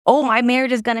oh, my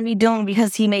marriage is going to be doomed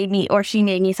because he made me or she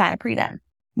made me sign a prenup.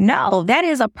 No, that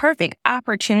is a perfect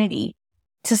opportunity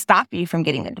to stop you from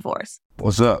getting a divorce.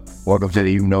 What's up? Welcome to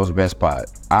the You Knows Best Pod.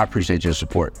 I appreciate your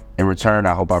support. In return,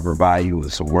 I hope I provide you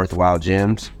with some worthwhile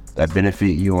gems that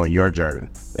benefit you on your journey.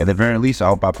 At the very least, I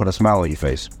hope I put a smile on your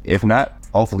face. If not,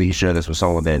 hopefully you share this with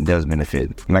someone that does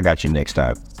benefit, and I got you next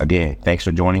time. Again, thanks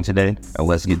for joining today, and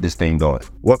let's get this thing going.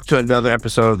 Welcome to another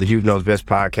episode of the You Knows Best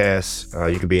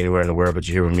podcast. You can be anywhere in the world, but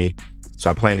you're here with me.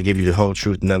 So I plan to give you the whole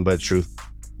truth, nothing but the truth,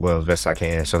 well, as best I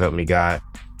can. So help me God.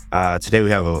 Today we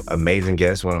have an amazing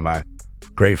guest, one of my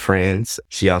great friends.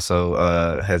 She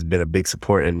also has been a big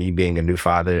support in me being a new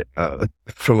father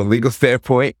from a legal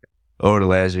standpoint over the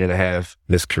last year and a half.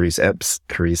 Miss Kerease Epps.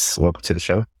 Kerease, welcome to the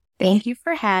show. Thank you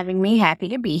for having me. Happy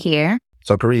to be here.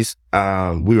 So Kerease,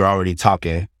 we were already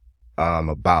talking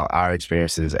about our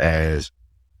experiences as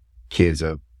kids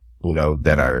of,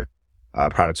 that are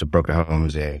products of broken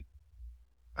homes and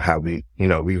how we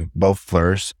both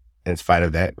flourished in spite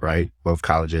of that, right? Both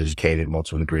college educated,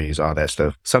 multiple degrees, all that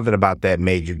stuff. Something about that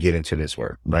made you get into this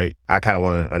work, right? I kind of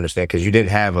want to understand because you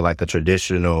didn't have a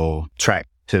traditional track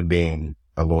to being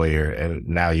a lawyer, and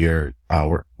now you're,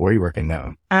 where are you working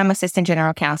now? I'm assistant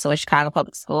general counsel at Chicago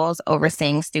Public Schools,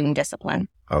 overseeing student discipline.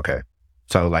 Okay.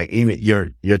 So even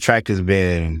your track has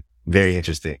been very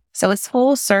interesting. So it's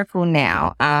full circle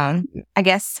now. I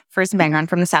guess first background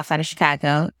from the south side of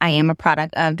Chicago. I am a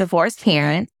product of divorced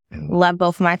parents. Love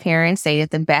both of my parents. They did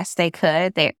the best they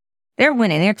could. They're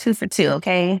winning. They're 2 for 2,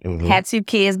 okay? Mm-hmm. Had 2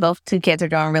 kids. Both 2 kids are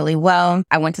doing really well.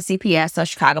 I went to CPS, so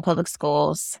Chicago Public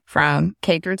Schools, from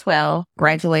K through 12.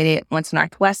 Graduated, went to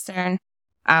Northwestern.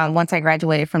 Once I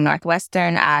graduated from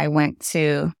Northwestern, I moved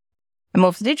to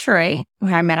Detroit,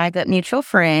 where I met a good mutual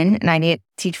friend, and I did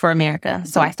Teach for America.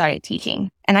 So I started teaching,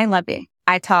 and I loved it.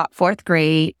 I taught 4th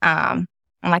grade on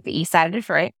the east side of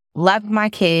Detroit. Loved my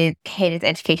kid, hated the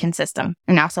education system,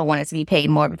 and also wanted to be paid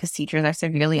more because teachers are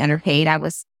severely underpaid. I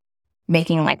was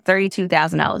making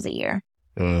 $32,000 a year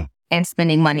and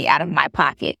spending money out of my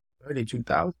pocket.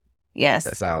 $32,000? Yes.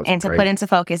 That sounds And to great. put into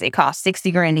focus, it cost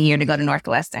 $60,000 a year to go to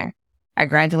Northwestern. I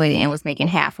graduated and was making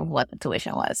half of what the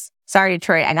tuition was. Sorry,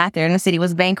 Detroit. I got there and the city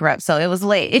was bankrupt, so it was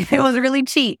late. It was really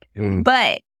cheap,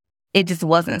 but it just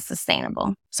wasn't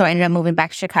sustainable. So I ended up moving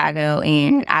back to Chicago,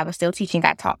 and I was still teaching.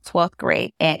 I taught 12th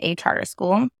grade at a charter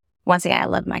school. Once again, I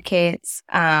loved my kids.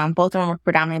 Both of them were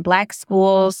predominantly Black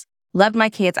schools. Loved my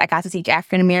kids. I got to teach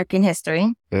African-American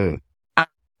history,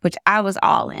 which I was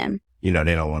all in. They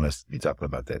don't want us to be talking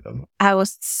about that, though. I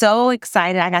was so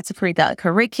excited. I got to create the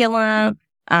curriculum.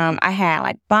 I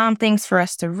had bomb things for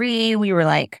us to read. We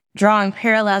were drawing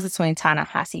parallels between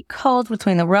Ta-Nehisi codes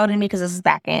between the world and me, because this is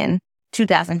back in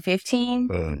 2015,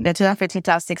 the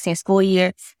 2015-2016 school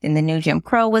year. Then the new Jim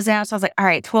Crow was out. So I was like, all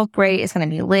right, 12th grade is going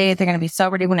to be lit. They're going to be so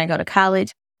ready when I go to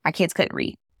college. My kids couldn't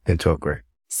read. In 12th grade.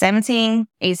 17,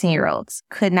 18-year-olds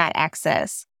could not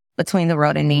access Between the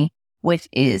Road and Me, which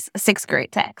is a 6th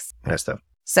grade text. That's tough.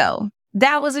 So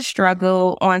that was a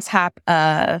struggle on top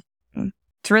of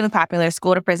it's really popular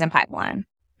school to prison pipeline.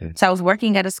 So I was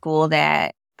working at a school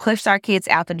that pushed our kids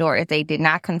out the door if they did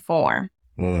not conform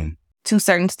to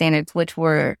certain standards, which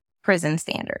were prison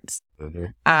standards.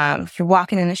 If you're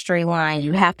walking in a straight line,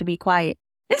 you have to be quiet.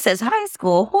 This is high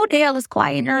school. Who the hell is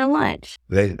quiet during lunch?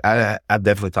 I've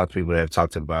definitely talked to people that have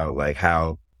talked about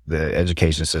how the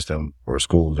education system or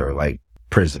schools are like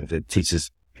prisons. It teaches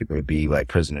people to be like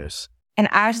prisoners. And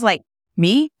I was like,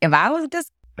 me? If I was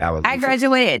just, I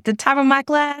graduated at the top of my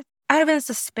class, I'd have been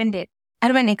suspended. I'd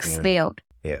have been expelled.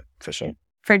 Yeah, for sure.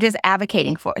 For just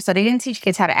advocating for it. So they didn't teach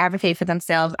kids how to advocate for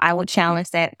themselves. I would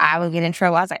challenge that. I would get in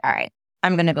trouble. I was like, all right,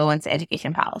 I'm going to go into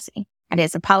education policy. I did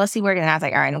some policy work, and I was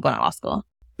like, all right, I'm going to law school.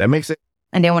 That makes it.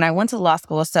 And then when I went to law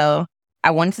school, so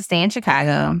I wanted to stay in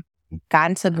Chicago,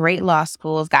 got into great law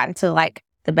schools, got into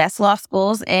the best law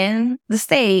schools in the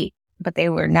state, but they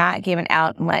were not giving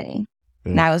out money.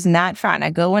 And I was not trying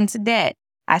to go into debt.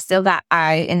 I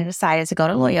decided to go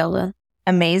to Loyola,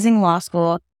 amazing law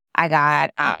school. I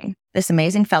got this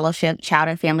amazing fellowship, Child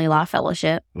and Family Law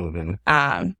Fellowship,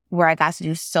 where I got to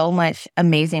do so much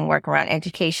amazing work around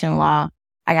education law.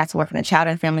 I got to work in the Child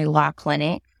and Family Law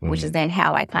Clinic, which is then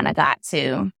how I kind of got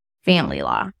to family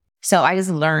law. So I just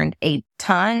learned a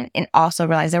ton, and also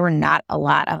realized there were not a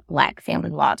lot of Black family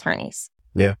law attorneys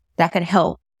that could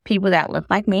help people that look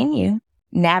like me and you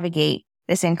navigate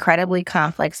this incredibly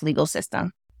complex legal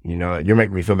system. You're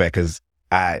making me feel bad because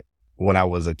when I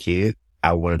was a kid,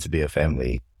 I wanted to be a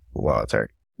family law attorney.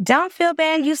 Don't feel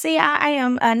bad. You see, I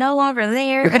am no longer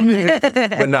there.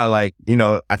 But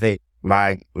no, I think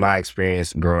my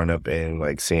experience growing up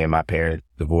and seeing my parents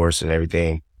divorce and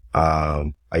everything,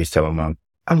 I used to tell my mom,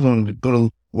 I'm going to go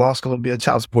to law school and be a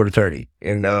child support attorney.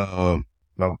 And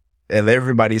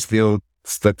everybody still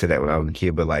stuck to that when I was a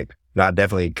kid. But like, no, I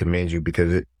definitely commend you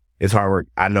because it's hard work.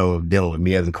 I know dealing with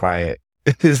me as a client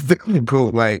is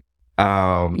difficult. Like,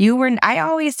 I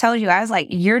always told you, I was like,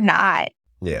 you're not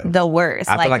the worst.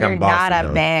 I feel like you're I'm bossy, not a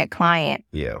though. bad client.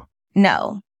 Yeah.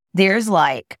 No, there's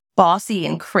like bossy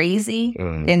and crazy.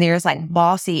 Mm-hmm. Then there's like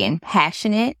bossy and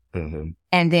passionate. Mm-hmm.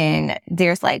 And then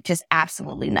there's like just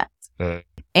absolutely nuts. Mm-hmm.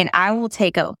 And I will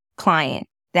take a client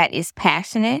that is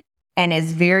passionate and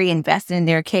is very invested in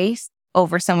their case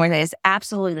over someone that is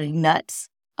absolutely nuts,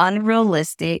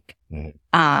 unrealistic,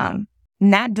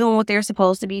 not doing what they're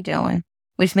supposed to be doing,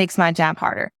 which makes my job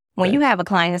harder. When you have a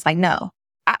client that's like, no,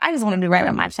 I just want to do right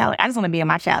with my child. I just want to be in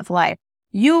my child's life.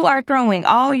 You are throwing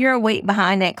all your weight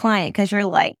behind that client because you're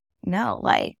like, no,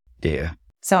 like. Yeah.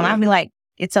 So I'll be like,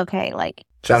 it's okay. Like,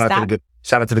 shout out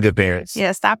to the good parents.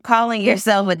 Yeah, stop calling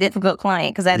yourself a difficult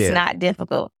client because that's not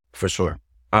difficult. For sure.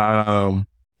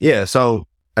 Yeah, so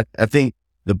I think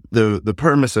the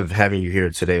premise of having you here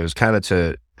today was kind of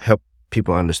to help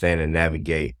people understand and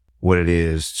navigate what it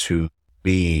is to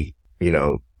be,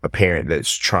 a parent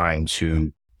that's trying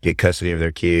to get custody of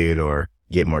their kid or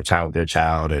get more time with their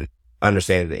child and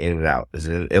understand the in and out.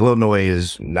 Illinois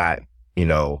is not,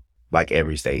 like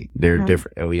every state. They're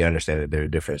different, and we understand that there are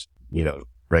different,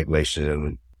 regulations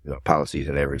and policies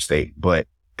in every state, but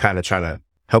kind of trying to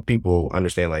help people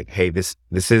understand like, hey, this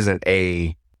isn't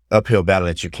a uphill battle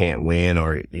that you can't win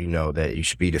or, that you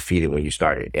should be defeated when you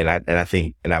started. And I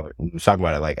think I was talking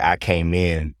about it, like I came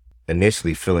in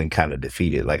initially feeling kind of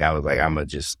defeated. Like I was like, I'm gonna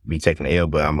just be taking the L,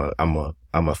 but I'm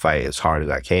gonna fight as hard as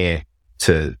I can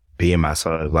to be in my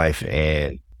son's life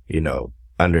and,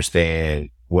 understand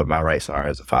what my rights are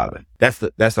as a father. That's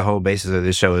the whole basis of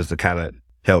this show, is to kind of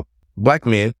help Black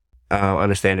men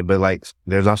understand it, but like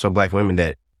there's also Black women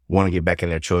that want to get back in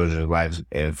their children's lives,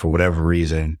 and for whatever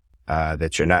reason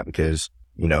that you're not, because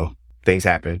things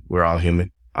happen. We're all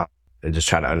human, and just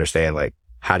trying to understand like,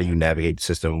 how do you navigate the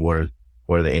system? What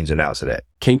are the ins and outs of that?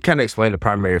 Can you kind of explain the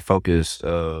primary focus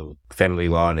of family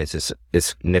law and its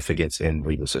significance in the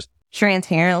legal system?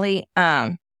 Transparently,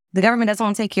 the government doesn't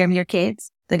want to take care of your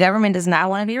kids. The government does not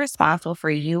want to be responsible for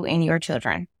you and your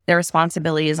children. The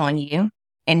responsibility is on you.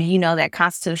 And you know that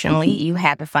constitutionally, you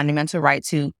have the fundamental right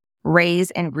to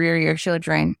raise and rear your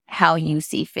children how you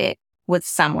see fit, with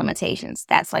some limitations.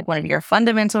 That's like one of your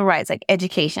fundamental rights, like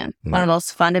education, one of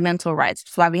those fundamental rights.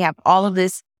 That's why we have all of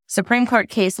this Supreme Court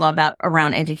case law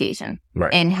around education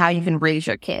and how you can raise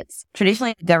your kids.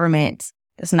 Traditionally, the government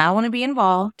does not want to be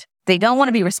involved. They don't want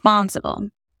to be responsible.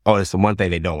 Oh, it's the one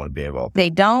thing they don't want to be involved. They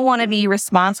don't want to be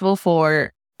responsible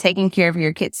for taking care of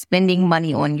your kids, spending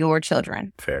money on your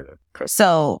children. Fair enough.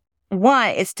 So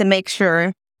one is to make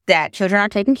sure that children are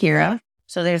taken care of.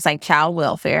 So there's like child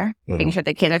welfare, making sure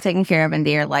the kids are taken care of, and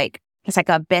they're like, it's like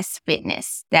a best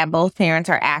fitness, that both parents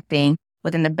are acting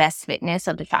within the best fitness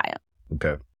of the child.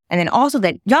 Okay. And then also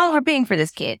that y'all are paying for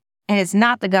this kid, and it's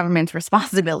not the government's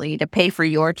responsibility to pay for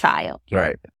your child.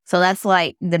 Right. So that's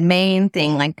like the main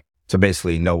thing. Like, so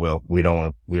basically, no, we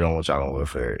don't want y'all on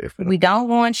welfare. We don't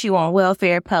want you on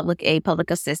welfare, public aid, public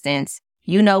assistance.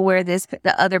 You know where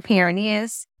the other parent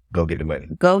is. Go get the money.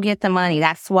 Go get the money.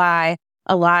 That's why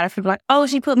a lot of people are like, oh,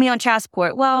 she put me on child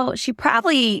support. Well, she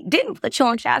probably didn't put you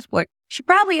on child support. She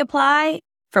probably applied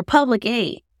for public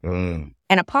aid. And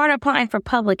a part of applying for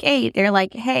public aid, they're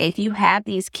like, hey, if you have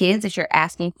these kids that you're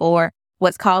asking for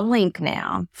what's called LINK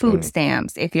now, food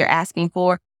stamps, if you're asking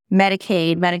for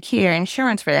Medicaid, Medicare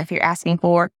insurance for that, if you're asking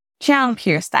for child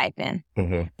care stipend,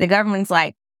 the government's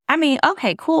like, I mean,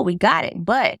 okay, cool, we got it.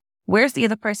 But where's the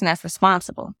other person that's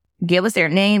responsible? Give us their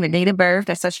name, their date of birth,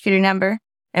 their social security number,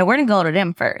 and we're going to go to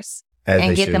them first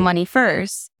and get the money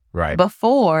first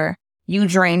before you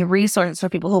drain resources for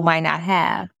people who might not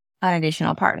have an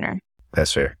additional partner.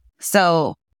 That's fair.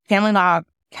 So family law,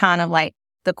 kind of like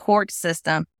the court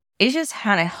system, is just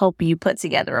kind of help you put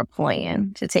together a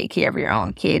plan to take care of your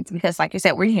own kids. Because like you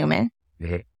said, we're human.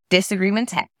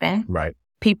 Disagreements happen. Right.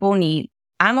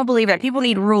 I'm a believer that people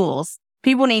need rules.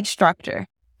 People need structure.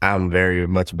 I'm very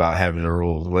much about having the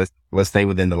rules. Let's stay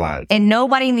within the lines. And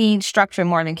nobody needs structure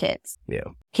more than kids. Yeah.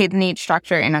 Kids need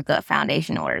structure and a good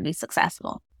foundation in order to be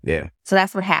successful. Yeah. So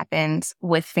that's what happens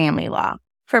with family law.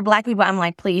 For Black people, I'm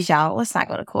like, please, y'all, let's not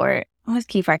go to court. Let's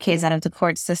keep our kids out of the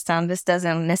court system. This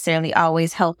doesn't necessarily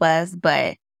always help us,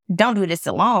 but don't do this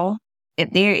alone.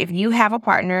 If you have a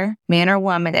partner, man or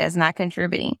woman, that is not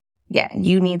contributing,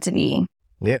 you need to be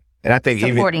and I think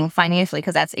supporting financially,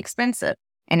 because that's expensive.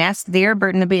 And that's their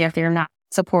burden to bear if they're not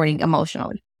supporting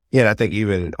emotionally. Yeah, I think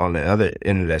even on the other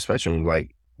end of that spectrum,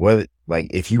 like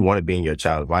if you want to be in your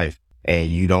child's life, and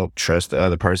you don't trust the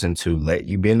other person to let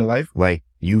you be in the life, like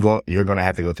you're going to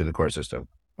have to go through the court system.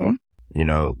 You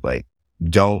know, like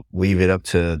don't leave it up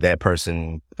to that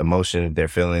person, emotion, their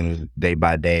feelings day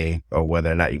by day, or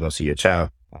whether or not you're going to see your child.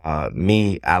 I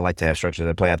like to have structure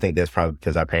in play. I think that's probably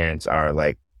because our parents are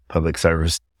like public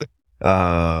service.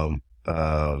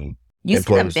 You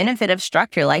see the benefit of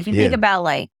structure. Like you think about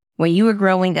like when you were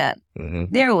growing up,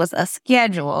 there was a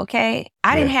schedule, okay?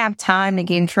 I didn't have time to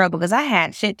get in trouble because I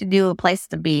had shit to do, a place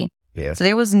to be. Yeah. So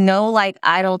there was no like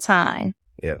idle time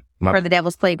for the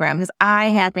devil's playground because I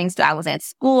had things to do. I was at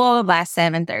school by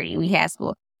 7:30. We had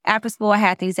school. After school, I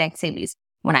had these activities.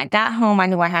 When I got home, I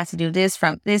knew I had to do this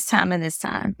from this time and this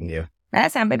time. Yeah.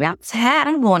 That time, baby, I'm tired.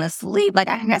 I'm going to sleep. Like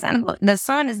the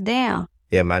sun is down.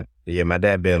 Yeah, my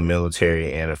dad being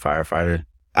military and a firefighter.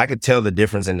 I could tell the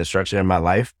difference in the structure in my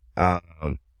life.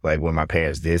 Like when my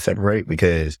parents did separate,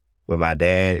 because with my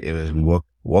dad, it was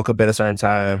woke up at a certain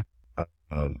time,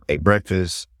 ate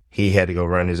breakfast. He had to go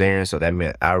run his errands, so that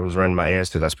meant I was running my errands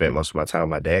because I spent most of my time with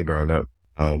my dad growing up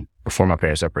before my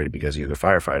parents separated because he was a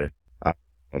firefighter.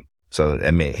 So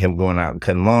that meant him going out and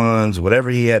cutting lawns, whatever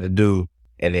he had to do,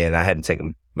 and then I had to take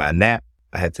my nap.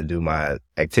 I had to do my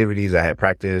activities. I had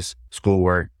practice,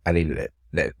 schoolwork. I needed it.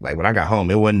 That like when I got home,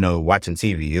 it wasn't no watching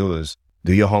TV. It was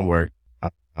do your homework.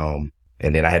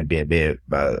 And then I had to be in bed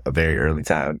by a very early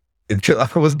time until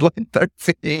I was like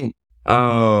 13.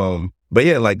 But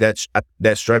yeah, like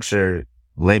that structure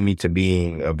led me to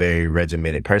being a very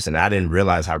regimented person. I didn't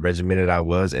realize how regimented I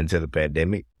was until the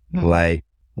pandemic. Like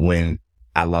when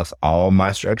I lost all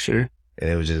my structure and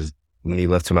it was just me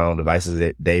left to my own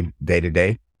devices day to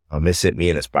day. It sent me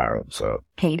in a spiral. So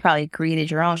you probably created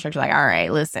your own structure. Like, all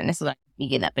right, listen, this is what you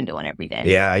getting up and doing every day.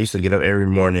 Yeah, I used to get up every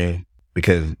morning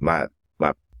because my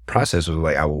process was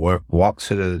like I would walk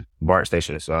to the BART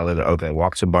station. So I lived in Oakland,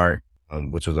 walk to BART,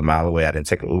 which was a mile away. I didn't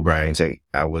take an Uber.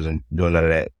 I wasn't doing none of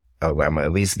that. I was like, I'm gonna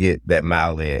at least get that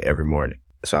mile in every morning.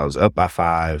 So I was up by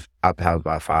 5, out the house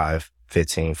by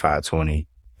 5:15, 5:20,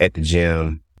 at the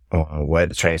gym, at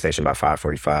the train station by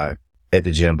 5:45, at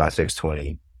the gym by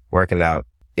 6:20, working out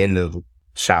in the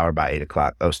shower by 8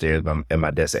 o'clock, upstairs at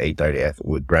my desk at 8:30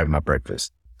 with grabbing my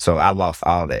breakfast. So I lost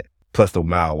all that, plus the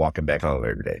mile walking back home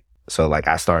every day. So like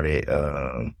I started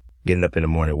getting up in the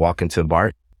morning, walking to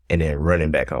BART, and then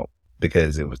running back home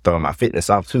because it was throwing my fitness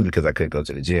off too because I couldn't go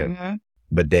to the gym.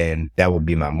 But then that would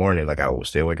be my morning. Like I would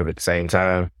still wake up at the same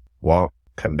time, walk,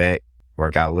 come back,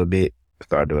 work out a little bit,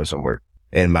 start doing some work.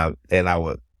 And I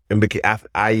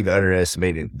even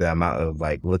underestimated the amount of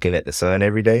like looking at the sun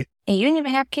every day. And you didn't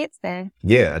even have kids then.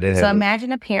 Yeah, I didn't have. So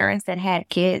imagine the parents that had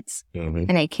kids and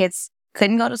their kids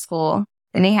couldn't go to school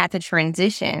and they had to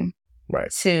transition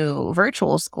to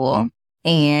virtual school.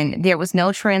 And there was no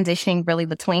transitioning really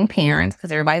between parents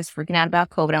because everybody's freaking out about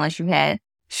COVID unless you had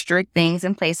strict things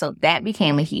in place. So that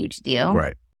became a huge deal.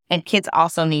 Right. And kids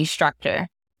also need structure.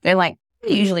 They're like,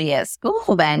 I'm usually at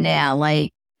school by now.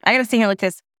 Like, I got to sit here with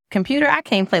this computer. I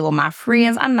can't play with my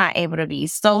friends. I'm not able to be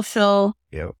social.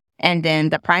 Yep. And then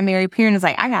the primary parent is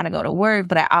like, I got to go to work,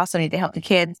 but I also need to help the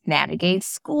kids navigate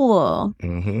school.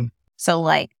 So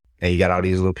like. And you got all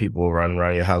these little people running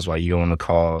around your house while you're on the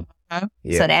call.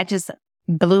 Yeah. So that just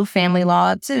blew family law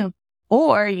up too.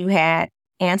 Or you had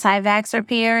anti-vaxxer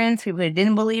parents, people who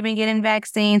didn't believe in getting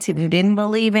vaccines, people who didn't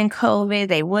believe in COVID,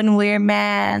 they wouldn't wear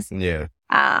masks. Yeah.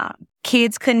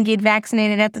 Kids couldn't get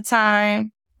vaccinated at the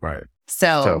time. Right.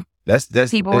 So that's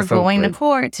people were going to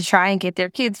court to try and get their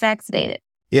kids vaccinated.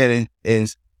 Yeah,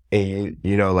 and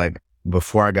you know, like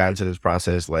before I got into this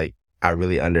process, like I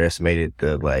really underestimated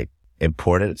the like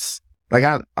importance. Like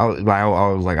I always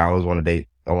want to date.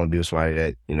 I want to be with somebody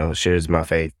that, you know, shares my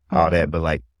faith, all that. But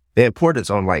like the importance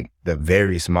on like the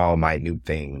very small, minute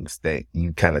things that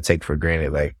you kind of take for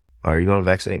granted. Like, are you going to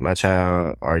vaccinate my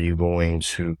child? Are you going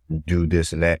to do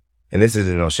this and that? And this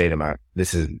isn't no shade of mine.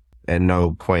 This is at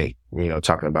no point, you know,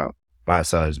 talking about my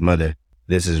son's mother.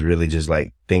 This is really just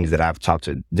like things that I've talked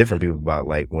to different people about,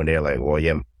 like when they're like, well,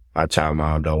 yeah, my child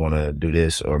mom don't want to do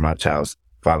this or my child's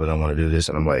father don't want to do this.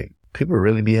 And I'm like, people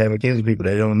really be having kids with people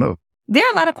they don't know. There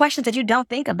are a lot of questions that you don't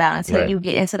think about until you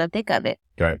get into the thick of it.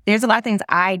 Right. There's a lot of things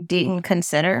I didn't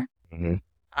consider to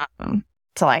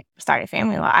like start a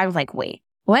family law. I was like, wait,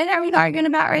 what are we arguing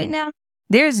about right now?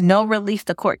 There's no relief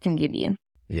the court can give you.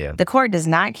 Yeah. The court does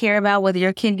not care about whether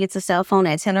your kid gets a cell phone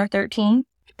at 10 or 13.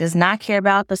 Does not care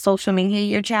about the social media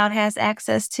your child has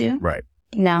access to. Right.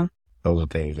 No. Those are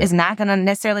things. It's not going to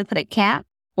necessarily put a cap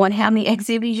on how many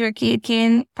activities your kid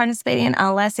can participate in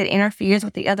unless it interferes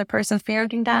with the other person's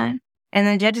parenting time. And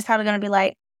the judge is probably going to be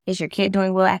like, is your kid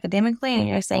doing well academically? And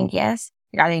you're saying yes.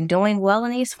 Are they doing well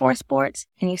in these 4 sports?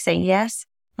 And you say yes.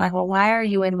 Like, well, why are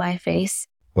you in my face?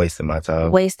 Wasting my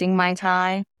time. Wasting my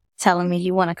time, telling me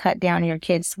you want to cut down your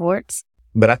kids' sports.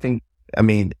 But I think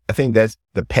that's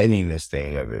the pettiness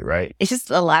thing of it, right? It's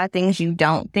just a lot of things you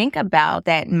don't think about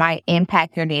that might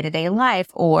impact your day-to-day life,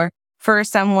 or for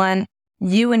someone,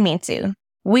 you and me too.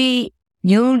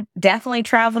 You definitely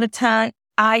traveled a ton.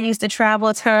 I used to travel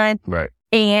a ton. Right.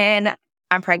 And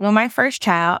I'm pregnant with my first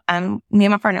child. Me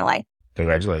and my partner like,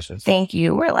 congratulations. Thank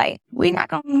you. We're like, we're not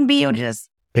going to be able to just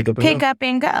pick up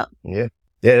and go. Yeah.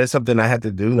 Yeah, that's something I have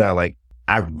to do now. Like,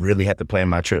 I really have to plan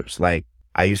my trips. Like,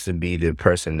 I used to be the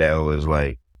person that was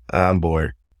like, I'm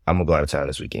bored. I'm going to go out of town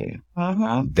this weekend.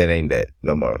 That ain't that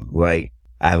no more. Like,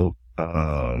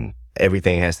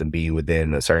 everything has to be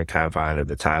within a certain confine of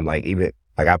the time. Like, even,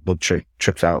 like, I booked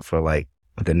trips out for, like,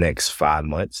 the next 5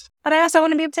 months. But I also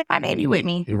want to be able to take my baby with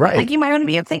me. Right. Like, you might want to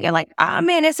be able to think, like, oh,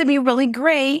 man, this would be really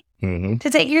great to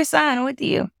take your son with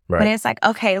you. Right. But it's like,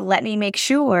 okay, let me make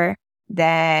sure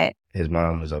that his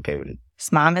mom is okay with it.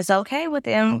 His mom is okay with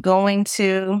him going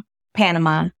to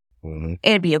Panama.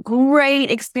 It'd be a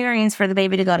great experience for the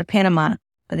baby to go to Panama.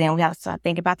 But then we have to start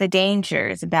thinking about the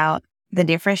dangers, about the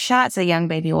different shots a young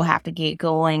baby will have to get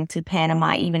going to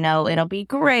Panama, even though it'll be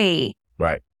great.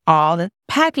 Right. All the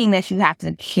packing that you have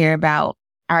to care about.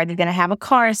 Are they going to have a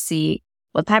car seat?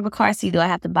 What type of car seat do I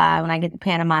have to buy when I get to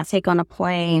Panama? Take on a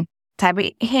plane? Type of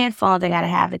headphones I got to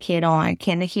have the kid on?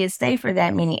 Can the kid stay for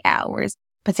that many hours?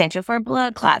 Potential for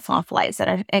blood clots on flights that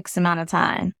are X amount of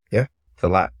time. Yeah, it's a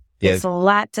lot. Yeah. It's a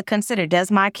lot to consider.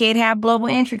 Does my kid have global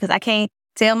entry? Because I can't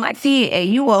tell my kid, hey,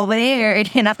 you over there, and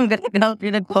then I'm going to go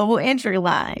through the global entry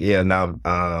line. Yeah,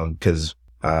 now, because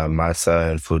my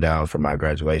son flew down for my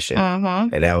graduation,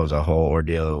 and that was a whole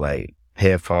ordeal, like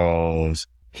headphones.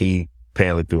 He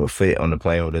apparently threw a fit on the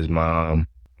plane with his mom,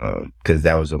 because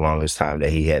that was the longest time that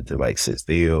he had to, like, sit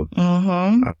still.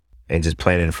 And just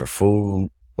planning for food.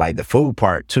 Like, the food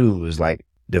part, too, was, like,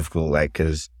 difficult, like,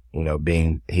 because, you know,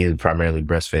 he is primarily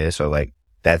breastfed, so, like,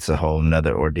 that's a whole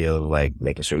nother ordeal, like,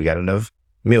 making sure we got enough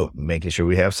milk, making sure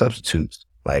we have substitutes,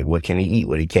 like, what can he eat,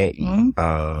 what he can't eat.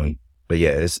 But,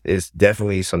 yeah, it's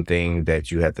definitely something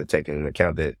that you have to take into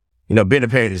account that, you know, being a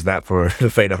parent is not for the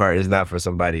faint of heart. It's not for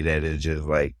somebody that is just,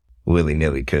 like,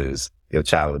 willy-nilly because your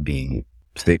child would be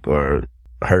sick or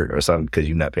hurt or something because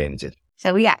you're not paying attention.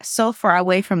 So we got so far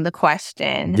away from the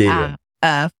question.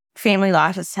 Family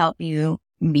law just help you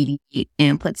mediate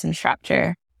and put some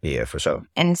structure. Yeah, for sure.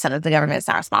 And so that the government's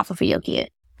not responsible for your kid.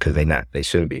 Because they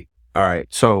shouldn't be. All right.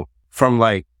 So from,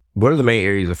 like, what are the main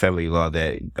areas of family law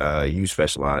that you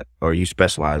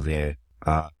specialize in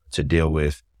to deal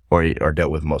with or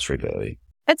dealt with most frequently?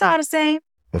 It's all the same.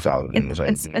 It's all the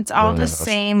same. It's all the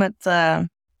same. It's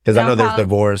because I know there's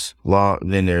divorce law,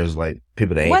 then there's, like,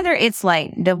 people that ain't. Whether it's,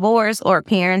 like, divorce or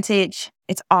parentage,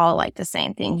 it's all, like, the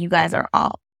same thing. You guys are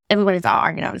everybody's all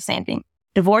arguing over the same thing.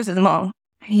 Divorce is more,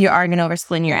 you're arguing over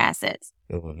splitting your assets.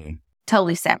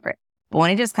 Totally separate. But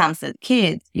when it just comes to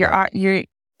kids, you're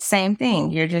same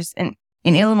thing. You're just, in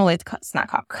Illinois, it's not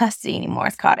called custody anymore.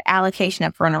 It's called allocation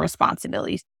of parental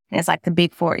responsibilities. And it's like the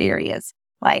big 4 areas,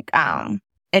 like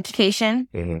education,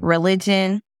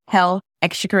 religion, health,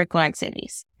 extracurricular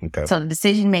activities. Okay. So the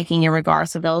decision-making in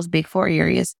regards to those big 4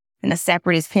 areas, and the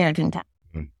separate is parenting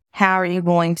time. How are you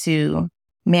going to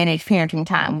manage parenting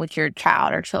time with your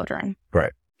child or children?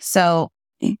 Right. So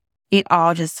it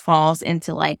all just falls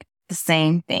into, like, the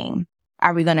same thing.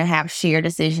 Are we going to have shared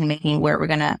decision-making where we're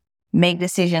going to make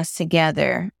decisions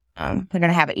together? We're going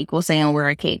to have an equal say on where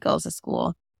a kid goes to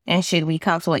school. And should we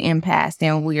come to an impasse,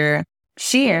 then we're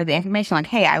share the information like,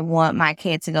 hey, I want my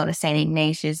kid to go to St.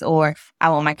 Ignatius, or I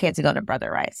want my kid to go to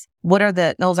Brother Rice.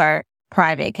 Those are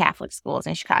private Catholic schools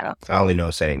in Chicago. I only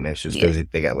know St. Ignatius because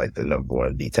they got, like, the number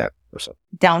 1 DTAP or something.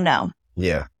 Don't know.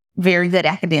 Yeah. Very good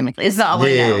academically. It's all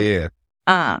I know.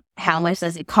 Yeah. How much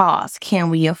does it cost? Can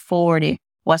we afford it?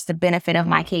 What's the benefit of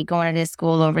my kid going to this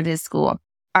school over this school?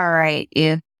 All right,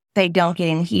 if they don't get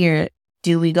in here,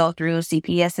 do we go through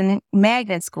CPS and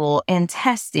magnet school and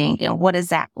testing? And what does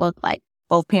that look like?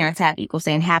 Both parents have equal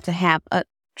say and have to have a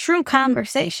true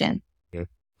conversation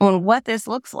on what this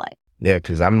looks like. Yeah,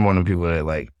 because I'm one of the people that,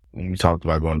 like, you talked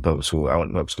about going to public school. I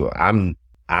went to public school. I'm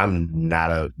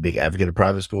not a big advocate of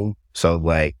private school. So,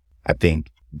 like, I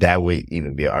think that would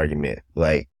even be an argument.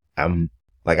 Like, I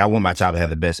want my child to have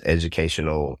the best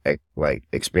educational, like,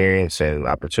 experience and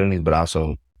opportunities, but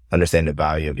also understand the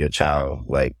value of your child,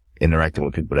 like, interacting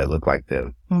with people that look like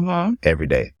them every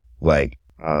day. Like,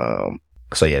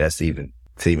 so yeah, that's even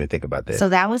to even think about that. So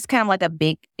that was kind of like a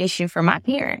big issue for my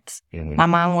parents. My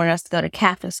mom wanted us to go to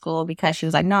Catholic school because she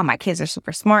was like, no, my kids are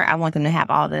super smart. I want them to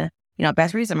have all the,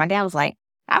 best reason. My dad was like,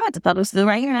 I went to public school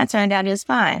right here and I turned out just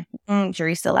fine.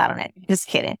 Jury's still out on it. Just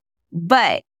kidding.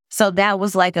 But so that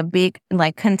was like a big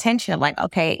like contention of like,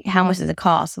 okay, how much does it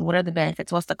cost? What are the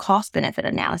benefits? What's the cost benefit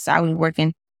analysis? Are we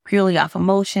working purely off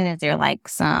emotion? Is there like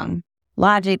some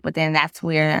logic? But then that's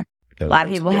where a lot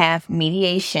of people have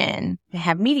mediation, they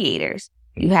have mediators.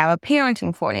 You have a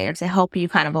parenting coordinator to help you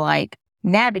kind of like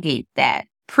navigate that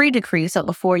pre-decree. So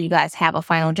before you guys have a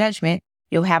final judgment,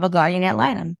 you'll have a guardian ad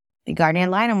litem. The guardian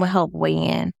ad litem will help weigh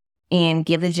in and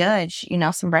give the judge,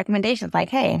 some recommendations like,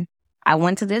 hey, I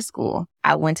went to this school.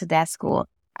 I went to that school.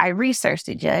 I researched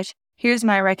it, Judge. Here's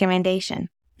my recommendation.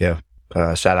 Yeah.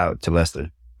 Shout out to Lester.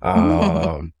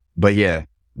 But yeah,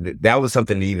 that was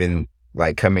something even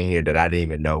like coming here that I didn't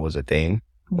even know was a thing.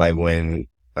 Like when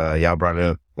y'all brought it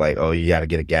up, like, oh, you got to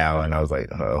get a gal. And I was like,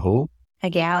 who? A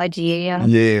gal, a GAL?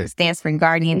 Yeah. Stands for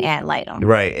guardian ad litem.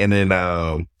 Right. And then...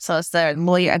 So it's the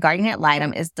lawyer. A guardian ad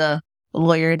litem is the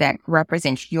lawyer that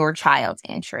represents your child's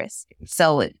interests.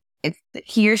 So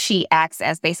he or she acts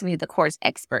as basically the court's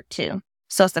expert too.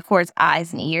 So it's the court's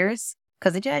eyes and ears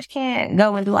because the judge can't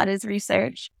go and do all this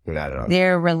research. Not at all.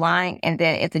 They're relying, and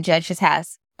then if the judge just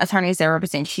has attorneys that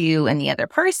represent you and the other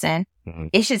person,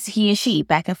 it's just he and she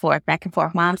back and forth, back and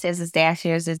forth. Mom says this, dad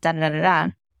shares this, da da da da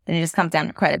da. Then it just comes down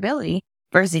to credibility.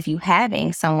 Versus if you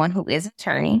having someone who is an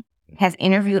attorney, has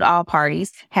interviewed all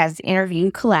parties, has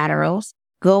interviewed collaterals,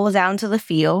 goes out into the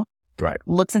field, right,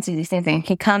 looks into these things and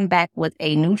can come back with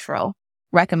a neutral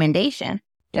recommendation.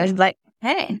 Judge be like,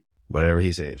 hey. Whatever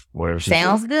he said. Whatever she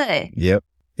sounds said. Good. Yep.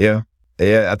 Yeah.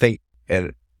 Yeah, I think,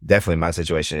 and definitely my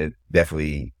situation, it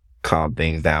definitely calmed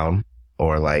things down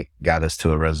or like got us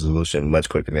to a resolution much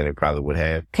quicker than it probably would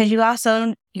have. Because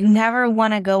you never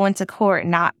want to go into court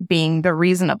not being the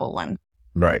reasonable one.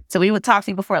 Right. So we would talk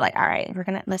to you before, like, all right,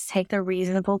 let's take the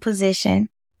reasonable position.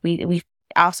 We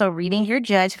also reading your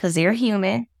judge because they're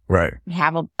human. Right. We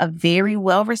have a very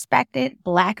well-respected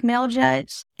black male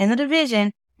judge in the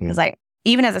division. It's like,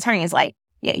 even as attorney, it's like,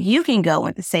 yeah, you can go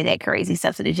and say that crazy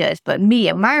stuff to the judge, but me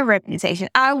and my reputation,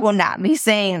 I will not be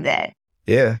saying that.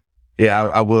 Yeah. Yeah,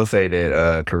 I will say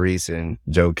that Kerease and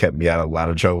Joe kept me out of a lot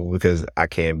of trouble because I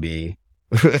can be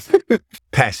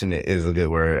passionate is a good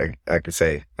word I could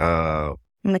say.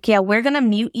 I'm like, yeah, we're going to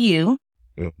mute you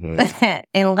and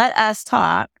let us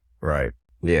talk. Right.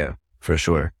 Yeah, for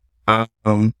sure.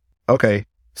 Okay.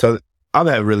 So all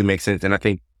that really makes sense. And I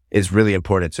think it's really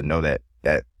important to know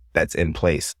that's in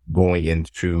place going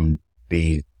into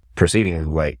the proceedings.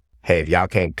 Like, hey, if y'all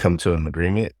can't come to an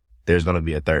agreement, there's going to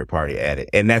be a third party at it.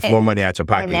 And that's more money out your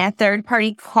pocket. And that third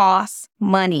party costs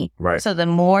money. Right. So the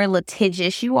more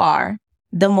litigious you are,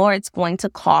 the more it's going to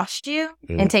cost you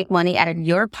and take money out of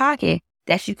your pocket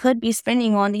that you could be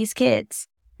spending on these kids.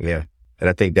 Yeah. And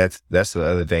I think that's the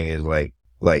other thing is like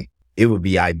it would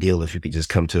be ideal if you could just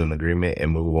come to an agreement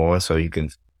and move on so you can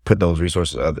put those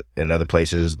resources in other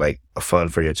places, like a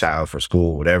fund for your child, for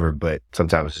school, whatever. But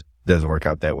sometimes it doesn't work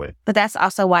out that way. But that's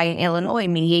also why in Illinois,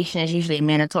 mediation is usually a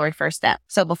mandatory first step.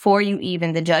 So before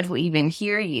the judge will even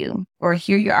hear you or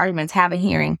hear your arguments, have a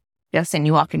hearing, they'll send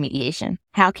you off to mediation.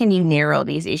 How can you narrow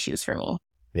these issues for me?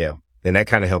 Yeah. And that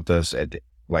kind of helped us at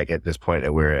this point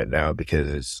that we're at now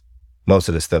because most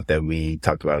of the stuff that we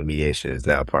talked about in mediation is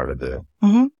now part of the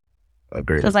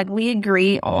agreement. So it's like we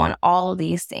agree on all of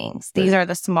these things. These are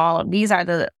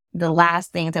the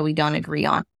last things that we don't agree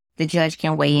on. The judge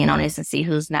can weigh in on this and see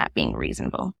who's not being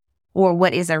reasonable or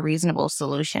what is a reasonable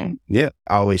solution. Yeah.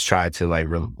 I always try to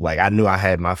I knew I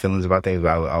had my feelings about things, but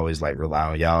I would always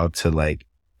rely on y'all to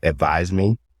advise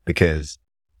me because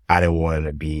I didn't want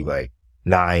to be like,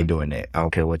 nah, I ain't doing that. I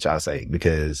don't care what y'all say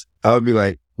because I would be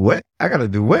like, what? I got to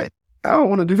do what? I don't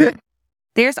want to do that.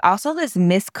 There's also this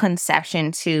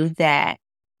misconception too that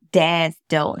dads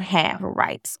don't have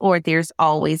rights or there's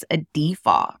always a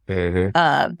default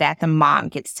that the mom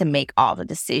gets to make all the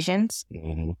decisions.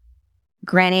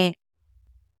 Granted,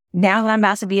 now that I'm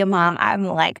about to be a mom, I'm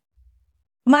like,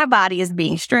 my body is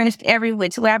being stretched every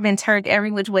which way. I've been turned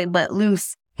every which way but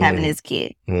loose having this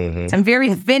kid. So I'm very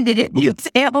offended if you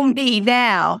tell me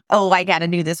now, oh, I got to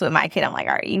do this with my kid. I'm like,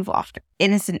 all right, you've lost her.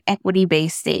 And it's an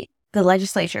equity-based state. The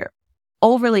legislature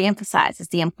overly emphasizes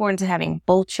the importance of having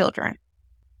both children,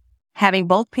 having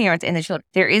both parents and the children.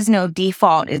 There is no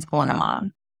default it's going to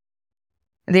mom.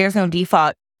 There's no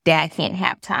default dad can't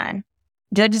have time.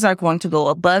 Judges are going to go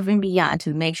above and beyond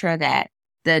to make sure that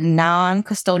the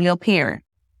non-custodial parent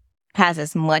has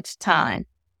as much time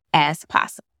as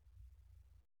possible,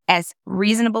 as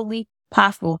reasonably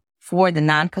possible for the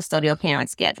non-custodial parent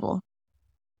schedule.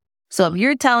 So if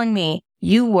you're telling me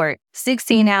you work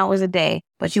 16 hours a day,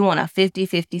 but you want a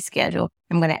 50-50 schedule,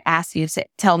 I'm going to ask you to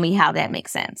tell me how that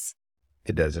makes sense.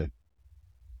 It doesn't.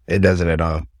 It doesn't at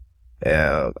all.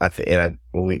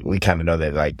 We kind of know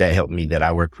that, like, that helped me that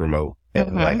I work remote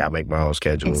and like I make my own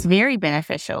schedule. It's very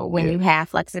beneficial when you have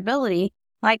flexibility.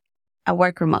 Like, I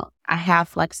work remote. I have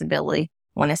flexibility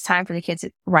when it's time for the kids.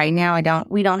 Right now,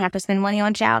 we don't have to spend money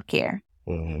on childcare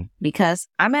because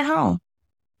I'm at home.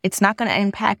 It's not going to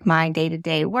impact my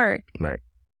day-to-day work. Right.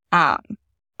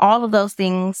 All of those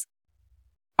things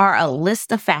are a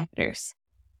list of factors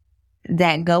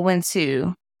that go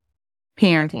into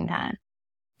parenting time.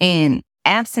 And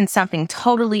absent something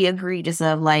totally egregious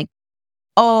of like,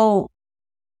 oh,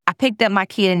 I picked up my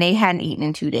kid and they hadn't eaten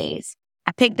in 2 days.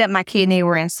 I picked up my kid and they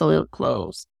were in soiled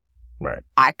clothes. Right.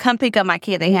 I come pick up my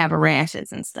kid, they have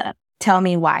rashes and stuff. Tell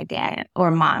me why dad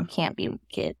or mom can't be with the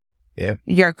kid. Yeah.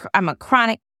 I'm a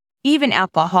chronic, even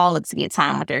alcoholics get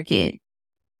time with their kid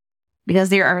because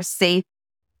there are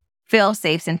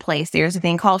fail-safes in place. There's a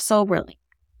thing called sober link.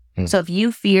 So if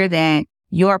you fear that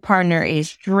your partner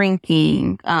is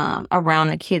drinking around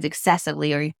the kids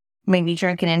excessively, or maybe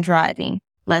drinking and driving,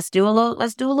 let's do a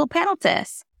little panel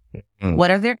test.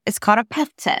 It's called a PEP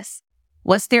test.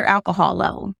 What's their alcohol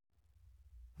level?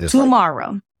 Just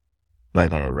tomorrow.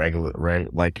 Like on a regular,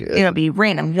 it'll be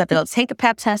random. You have to go take the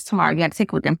PEP test tomorrow. You have to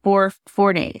take it within 4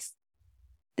 days.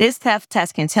 This PEP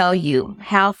test can tell you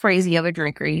how crazy of a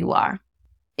drinker you are.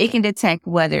 It can detect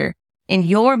whether in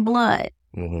your blood,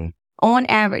 on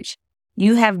average,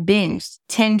 you have binged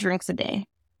 10 drinks a day.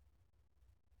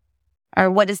 Or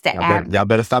what is the average? Y'all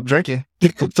better stop drinking.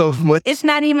 So much. It's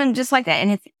not even just like that.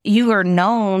 And if you are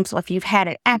known, so if you've had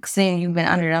an accident, you've been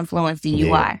under the influence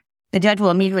DUI, the judge will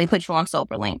immediately put you on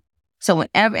SoberLink. So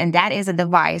and that is a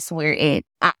device where it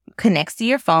connects to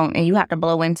your phone and you have to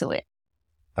blow into it.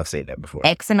 I've seen that before.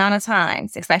 X amount of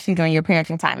times, especially during your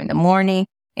parenting time in the morning,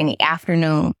 in the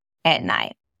afternoon, at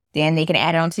night. Then they can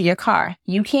add it onto your car.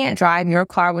 You can't drive your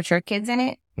car with your kids in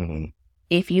it.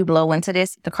 If you blow into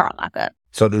this, the car lock up.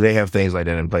 So do they have things like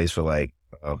that in place for like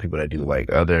people that do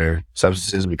like other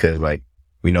substances? Because like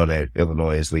we know that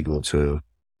Illinois is legal to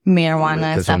marijuana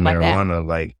and stuff like that. Marijuana,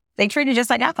 like they treat it just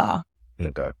like alcohol.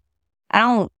 Okay. I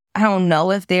don't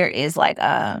know if there is like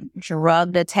a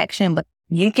drug detection, but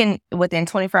you can within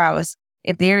 24 hours,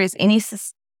 if there is any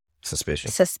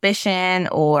suspicion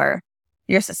or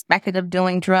you're suspected of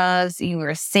doing drugs, you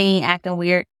were seen acting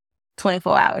weird,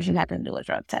 24 hours, you have to do a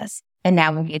drug test. And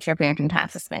now we'll get your parenting time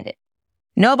suspended.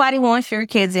 Nobody wants your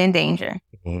kids in danger.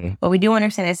 But we do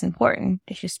understand it's important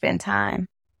that you spend time.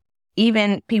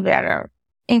 Even people that are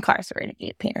incarcerated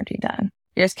get parenting time.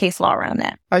 There's case law around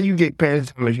that. How you get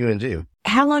parenting time if you're in jail?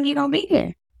 How long you gonna be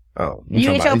there? Oh,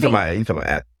 you talking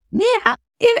about yeah.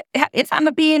 If I'm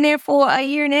gonna be in there for a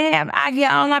year and a half, I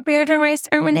get all my parenting rights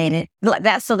terminated. Like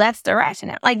that, so that's the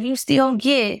rationale. Like you still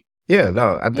get. Yeah,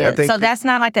 no, I think so. That's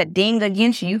not like a ding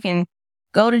against you. You can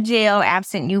go to jail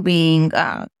absent you being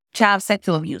child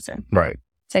sexual abuser, right?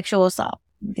 Sexual assault.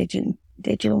 Did you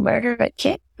murder a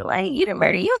kid? Like you didn't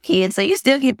murder your kid, so you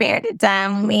still get parenting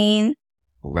time. I mean,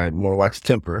 like more wax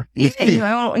temper.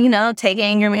 Take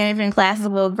anger management classes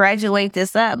will graduate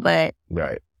this up, but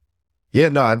right. Yeah,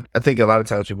 no, I think a lot of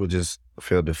times people just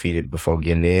feel defeated before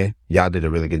getting in. Y'all did a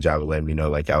really good job of letting me know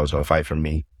like y'all was gonna fight for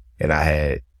me and I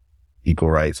had equal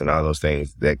rights and all those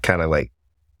things that kind of like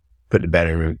put the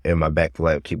battery in my back to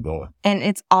like keep going. And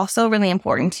it's also really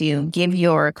important to give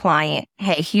your client,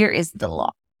 hey, here is the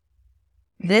law.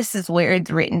 This is where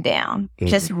it's written down.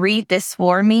 Just read this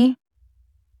for me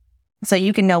so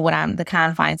you can know what the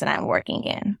confines that I'm working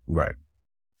in. Right.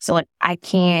 So I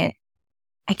can't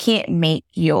make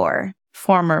your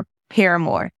former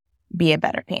paramour be a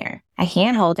better parent. I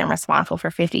can hold them responsible for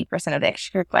 50% of the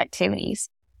extracurricular activities.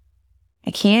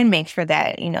 I can make sure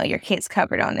that, your kid's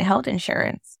covered on the health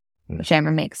insurance,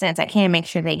 whichever makes sense. I can make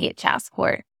sure they get child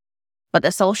support. But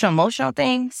the social emotional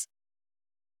things,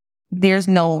 there's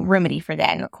no remedy for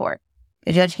that in the court.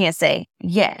 The judge can't say,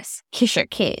 yes, kiss your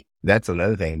kid. That's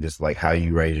another thing, just like how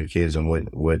you raise your kids and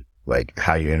what like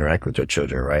how you interact with your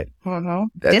children, right?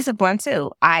 Discipline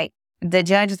too. The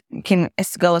judge can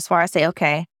go as far as say,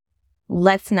 okay,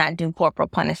 let's not do corporal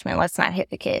punishment. Let's not hit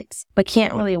the kids. But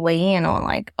can't really weigh in on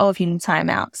like, if you do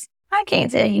timeouts. I can't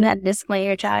tell you how to discipline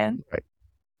your child. Right.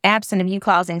 Absent of you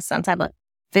causing some type of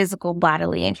physical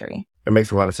bodily injury. It makes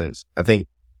a lot of sense. I think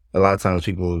a lot of times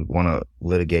people want to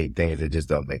litigate things that just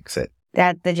don't make sense.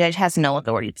 That the judge has no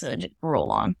authority to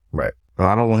rule on. Right. Well,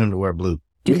 I don't want him to wear blue.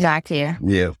 Do not care.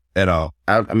 Yeah, at all.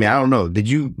 I mean, I don't know. Did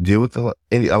you deal with a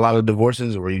lot of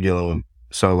divorces, or were you dealing with?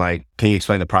 So, like, can you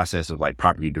explain the process of like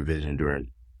property division during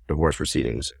divorce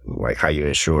proceedings, like how you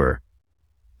ensure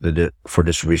for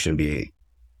distribution be,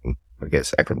 I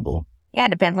guess, equitable? Yeah,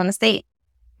 it depends on the state.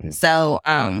 So,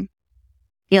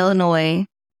 Illinois,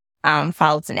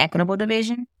 follows an equitable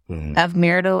division of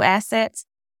marital assets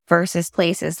versus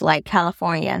places like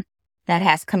California that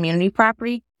has community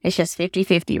property. It's just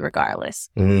 50-50 regardless.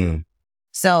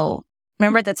 So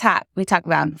remember at the top, we talked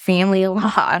about family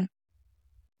law.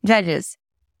 Judges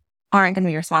aren't going to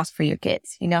be responsible for your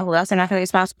kids. You know who else they're not going to be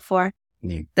responsible for?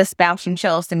 The spouse you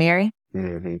chose to marry.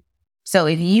 So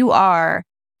if you are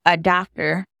a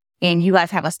doctor and you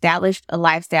guys have established a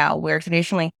lifestyle where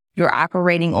traditionally you're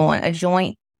operating on a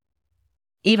joint,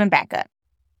 even back up.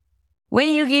 When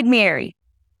you get married,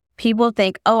 people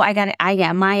think, oh, I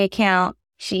got my account.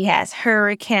 She has her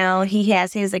account. He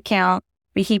has his account.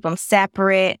 We keep them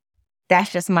separate.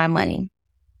 That's just my money.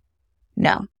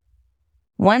 No.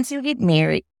 Once you get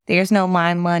married, there's no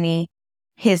my money,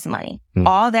 his money.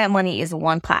 All that money is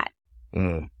one pot.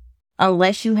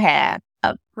 Unless you have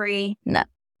a prenup.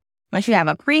 Unless you have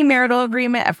a premarital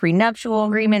agreement, a prenuptial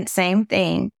agreement, same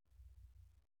thing.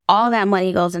 All that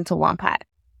money goes into one pot.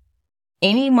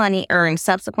 Any money earned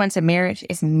subsequent to marriage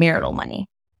is marital money.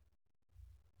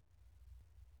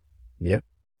 Yep.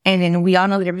 And then we all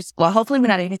know the difference. Well, hopefully we're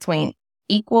not in between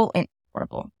equal and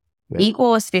equitable. Yep.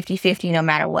 Equal is 50-50 no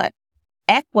matter what.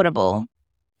 Equitable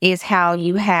is how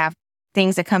you have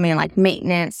things that come in like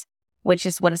maintenance, which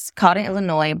is what it's called in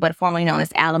Illinois, but formerly known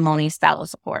as alimony style of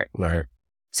support. Right.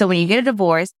 So when you get a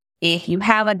divorce, if you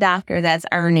have a doctor that's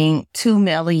earning $2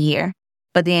 million a year,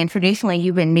 but then traditionally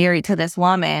you've been married to this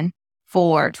woman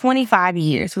for 25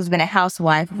 years, who's been a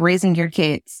housewife raising your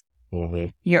kids,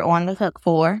 you're on the hook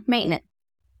for maintenance.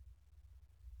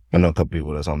 I know a couple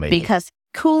people that's on maintenance. Because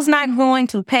who's not going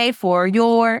to pay for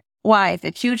your wife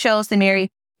that you chose to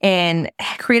marry and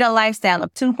create a lifestyle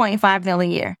of $2.5 million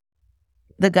a year?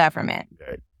 The government.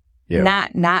 Right. Yeah.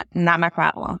 Not my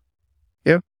problem.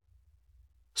 Yeah.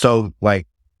 So, like,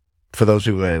 for those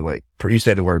who like, you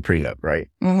said the word prenup, right?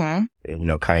 And, you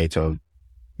know, Kanye told him,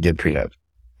 get prenup.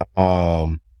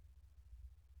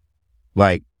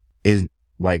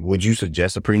 Would you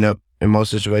suggest a prenup in most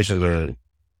situations? Or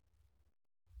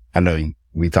I know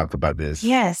we talked about this.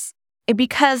 Yes,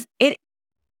 because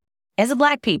as a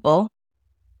Black people,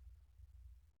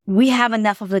 we have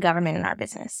enough of the government in our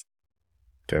business.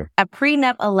 Sure. A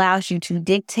prenup allows you to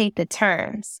dictate the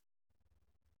terms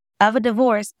of a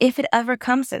divorce if it ever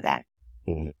comes to that.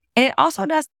 And it also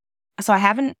does. So I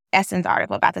have an Essence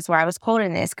article about this where I was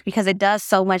quoting this because it does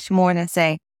so much more than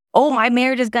say, oh, my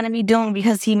marriage is going to be doomed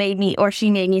because he made me or she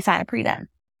made me sign a prenup.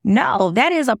 No,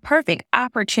 that is a perfect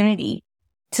opportunity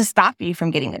to stop you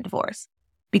from getting a divorce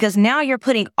because now you're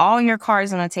putting all your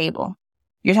cards on the table.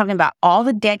 You're talking about all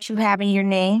the debt you have in your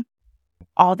name,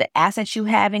 all the assets you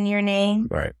have in your name.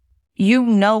 Right. You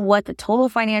know what the total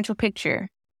financial picture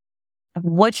of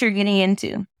what you're getting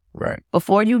into. Right.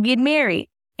 Before you get married.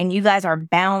 And you guys are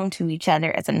bound to each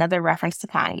other as another reference to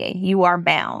Kanye. You are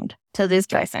bound to this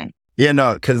person. Yeah,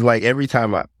 no, because like every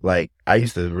time I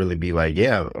used to really be like,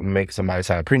 yeah, make somebody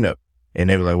sign a prenup.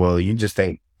 And they were like, well, you just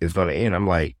think it's going to end. I'm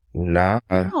like, nah.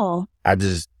 No. I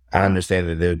understand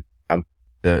that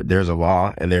there's a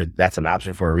law and that's an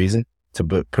option for a reason to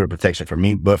put a protection for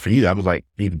me. But for you, I was like,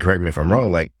 you can correct me if I'm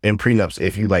wrong. Like in prenups,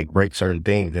 if you like break certain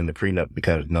things, then the prenup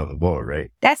becomes null and void,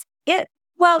 right? That's it.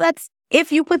 Well, that's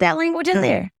if you put that language in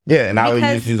there. Yeah, and I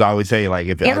would always say like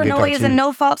if Illinois is a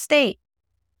no-fault state.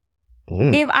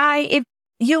 If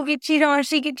you get cheated on,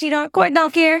 she get cheated on, court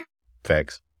don't care.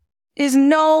 Facts. There's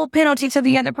no penalty to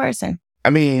the other person. I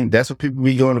mean, that's what people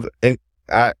be going to.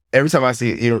 Every time I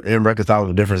see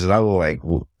irreconcilable differences, I will like,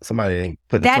 well, somebody didn't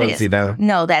put the policy down.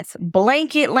 No, that's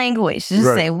blanket language. Just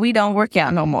say we don't work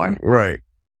out no more. Right.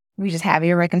 We just have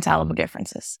irreconcilable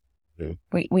differences.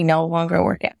 We no longer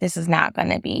work out. This is not going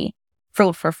to be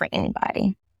fruitful for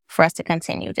anybody for us to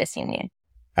continue this union.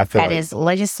 I feel that is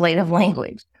legislative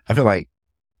language. I feel like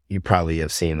you probably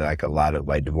have seen like a lot of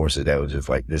like divorces that was just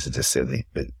like, this is just silly,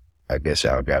 but I guess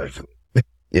y'all got it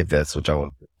if that's what y'all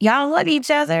want. Y'all love each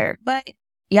other, but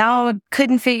y'all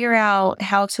couldn't figure out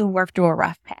how to work through a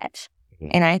rough patch.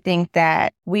 And I think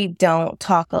that we don't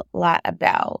talk a lot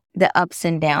about the ups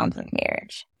and downs of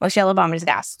marriage. Michelle Obama just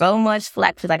got so much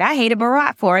flack. She's like, I hated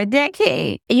Barack for a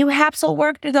decade. You have to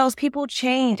work through those. People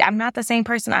change. I'm not the same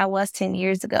person I was 10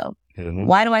 years ago.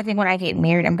 Why do I think when I get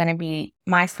married,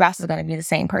 my spouse is going to be the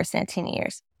same person in 10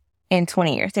 years, in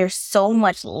 20 years? There's so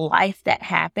much life that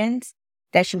happens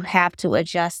that you have to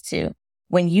adjust to.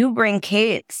 When you bring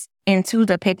kids into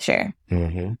the picture,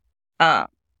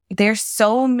 there's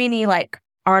so many like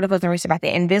articles and research about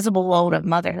the invisible load of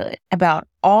motherhood, about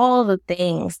all the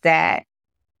things that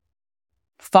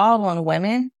fall on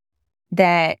women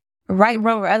that right,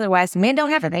 wrong, or otherwise men don't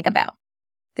have to think about.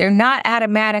 They're not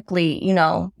automatically,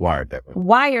 wired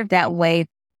that way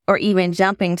or even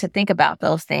jumping to think about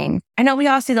those things. I know we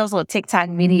all see those little TikTok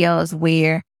videos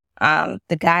where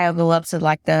the guy will go up to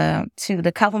like the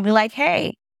couple and be like,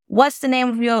 "Hey, what's the name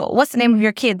of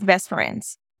your kid's best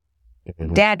friends?"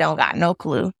 Mhm. Dad don't got no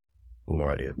clue. No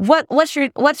idea. What's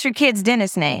your kid's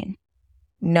dentist name?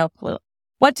 No clue.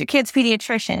 What's your kid's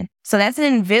pediatrician? So that's an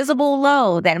invisible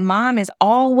load that mom is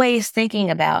always thinking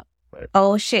about. Right.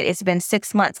 Oh shit, it's been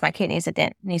 6 months. My kid needs to go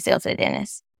to the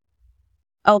dentist.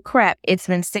 Oh crap, it's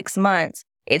been 6 months.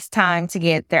 It's time to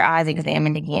get their eyes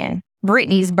examined again.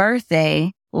 Brittany's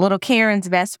birthday, little Karen's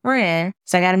best friend.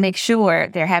 So I got to make sure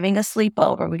they're having a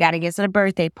sleepover. We got to get to the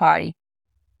birthday party.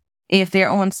 If they're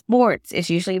on sports,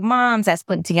 it's usually moms that's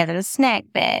putting together the snack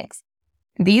bags.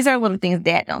 These are little things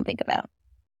dad don't think about.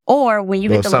 Or when you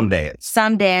get some dads.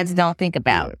 Some dads don't think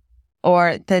about.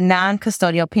 Or the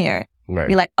non-custodial parent. Right.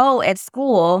 Be like, oh, at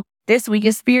school, this week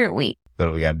is Spirit Week. What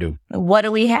do we got to do? What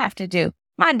do we have to do?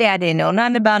 My dad didn't know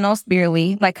nothing about no Spirit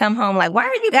Week. Like, come home like, why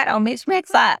are you got on mismatched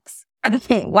socks?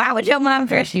 Why would your mom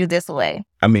dress you this way?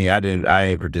 I mean, I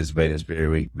ain't participate in Spirit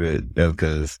Week, but that's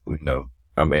because,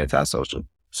 I'm antisocial.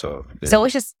 So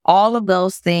it's just all of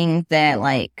those things that,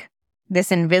 like,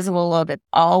 this invisible load that's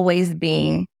always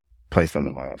being placed on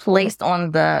the mom. Placed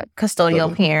on the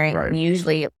custodial parent, right.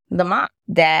 Usually the mom,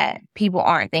 that people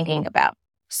aren't thinking about.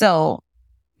 So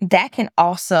that's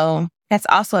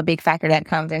also a big factor that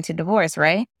comes into divorce,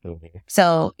 right? Mm-hmm.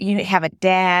 So you have a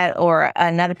dad or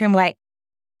another parent like,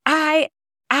 I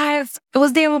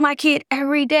was there with my kid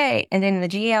every day. And then the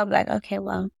GL be like, okay,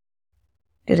 well,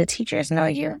 do the teachers know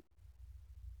you?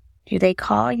 Do they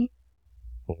call you?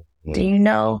 Mm-hmm. Do you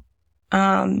know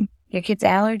your kid's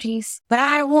allergies? But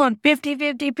I want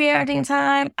 50-50 parenting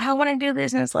time. I want to do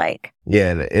this. And it's like,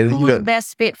 who's the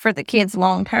best fit for the kids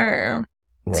long term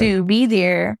to be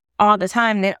there all the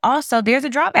time? Then also there's a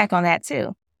drawback on that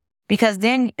too. Because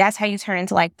then that's how you turn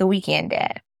into like the weekend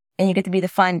dad. And you get to be the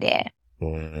fun dad.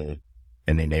 Mm-hmm.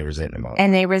 And then they resent mom.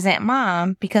 And they resent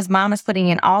mom because mom is putting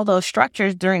in all those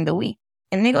structures during the week.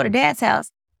 And they go to dad's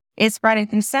house. It's Friday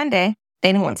through Sunday.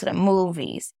 They done went to the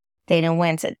movies. They done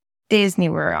went to Disney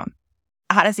World,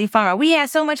 Odyssey Farm. We had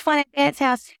so much fun at dad's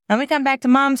house. And we come back to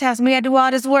mom's house and we had to do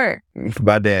all this work.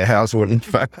 My dad's house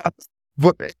wasn't my house.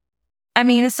 I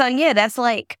mean, so yeah, that's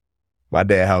like. My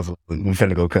dad's house, we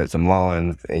finna go cut some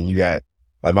lawns and you got,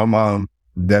 like, my mom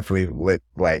definitely,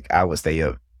 like, I would stay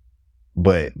up.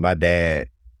 But my dad,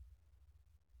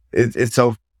 it's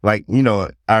so, like,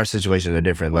 our situations are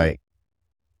different. Like,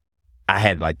 I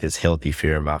had, like, this healthy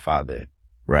fear of my father,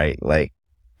 right? Like,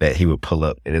 that he would pull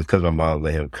up. And it's because my mom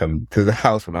let him come to the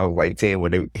house when I was, like, 10,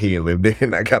 when he lived there,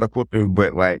 and I got to whoop him.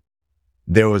 But, like,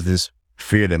 there was this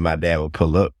fear that my dad would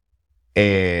pull up.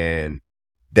 And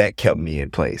that kept me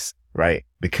in place, right?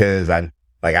 Because I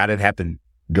didn't have to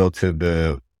go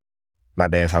to my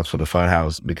dad's house for the fun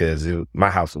house because my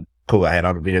house was cool. I had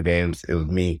all the video games. It was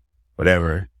me,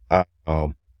 whatever.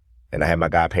 And I had my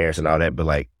godparents and all that. But,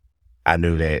 like, I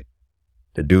knew that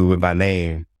the dude with my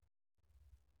name,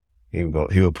 he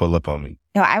would pull up on me.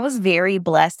 I was very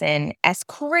blessed, and as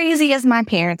crazy as my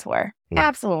parents were,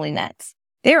 absolutely nuts.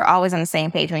 They were always on the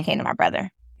same page when it came to my brother.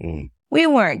 We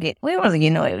wasn't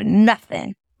getting away with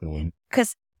nothing.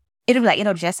 Because it'll be like,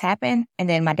 it'll just happen, and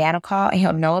then my dad will call and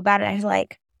he'll know about it. I was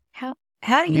like,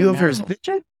 how do you know? First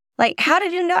picture? Like, how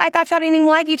did you know? I thought y'all didn't even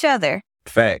like each other.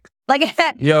 Fact. Like,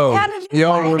 how did you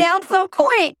find out so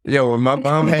quick? When my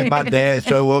mom had my dad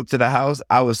show up to the house,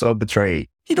 I was so betrayed.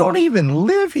 You don't even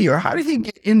live here. How did he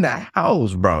get in the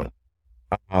house, bro?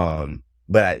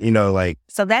 But, like...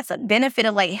 So that's a benefit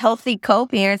of, like, healthy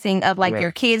co-parenting of, like,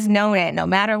 your kids know that no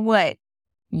matter what,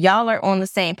 y'all are on the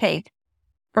same page.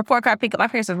 Report card pickup, my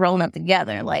parents was rolling up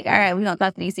together. Like, all right, we're going to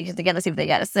talk to these teachers together, see what they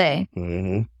got to say.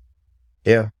 Mm-hmm.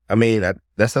 Yeah. I mean, that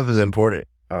stuff is important.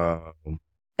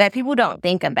 That people don't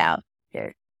think about.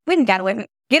 We didn't got away from it.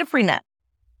 Get a prenup.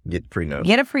 Get a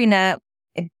prenup.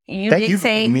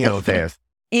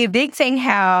 You dictate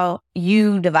how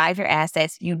you divide your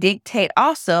assets. You dictate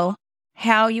also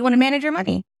how you want to manage your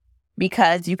money.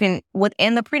 Because you can,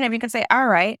 within the prenup, you can say, all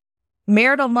right,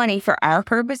 marital money for our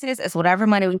purposes is whatever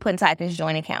money we put inside this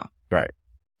joint account. Right.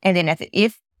 And then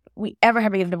if we ever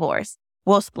have a divorce,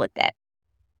 we'll split that.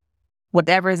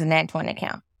 Whatever is in that joint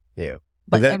account. Yeah.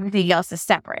 But everything else is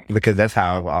separate. Because that's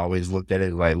how I've always looked at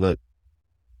it. Like, look,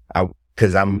 I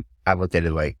looked at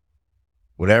it like,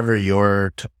 whatever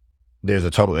there's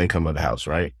a total income of the house,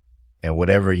 right? And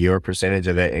whatever your percentage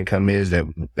of that income is,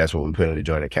 that's what we put in the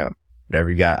joint account.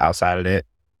 Whatever you got outside of that,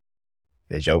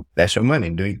 that's your money.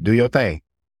 Do your thing.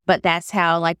 But that's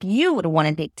how, like, you would want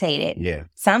to dictate it. Yeah.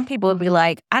 Some people would be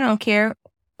like, I don't care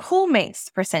who makes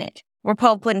percentage. we're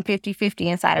both putting 50-50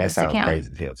 inside of That this sounds account.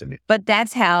 crazy as hell to me. But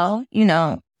that's how,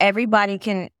 everybody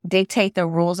can dictate the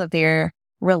rules of their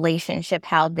relationship,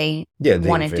 how they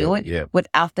want to do it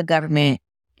without the government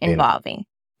involving.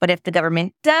 But if the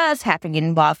government does have to get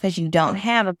involved because you don't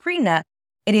have a prenup,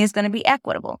 it is going to be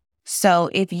equitable. So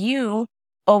if you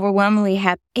overwhelmingly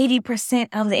have 80%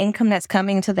 of the income that's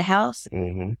coming to the house,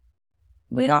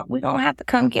 we don't have to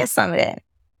come get some of that.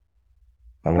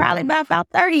 Probably about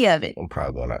 30 of it. I'm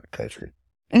probably going out the country.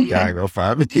 Yeah, I go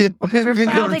 5 million. We're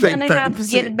probably going to have to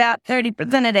get about 30% of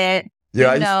that,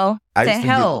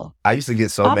 I used to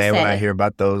get so mad when I hear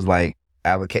about those,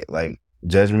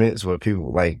 judgments where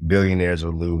people, billionaires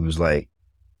will lose, $6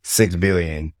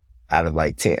 billion out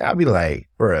of, 10. I'll be like,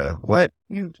 bruh, what?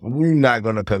 You're not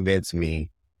going to convince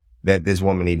me that this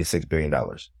woman needed $6 billion.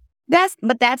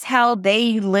 That's how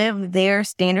they live their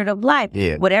standard of life.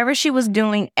 Yeah. Whatever she was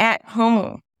doing at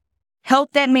home,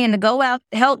 help that man to go out,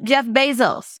 help Jeff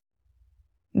Bezos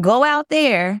go out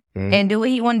there and do what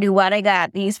he want to do while they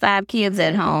got these 5 kids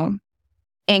at home,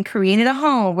 and created a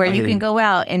home where you can go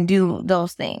out and do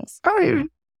those things.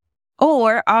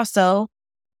 Or also,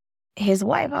 his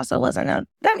wife also wasn't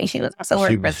she was also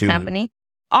working for the company,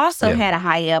 also had a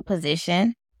high up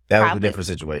position. That was a different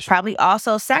situation. Probably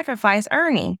also sacrificed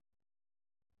earning.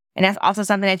 And that's also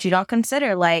something that you don't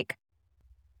consider,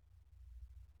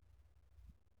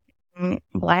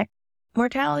 Black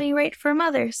mortality rate for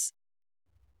mothers.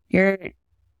 You're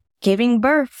giving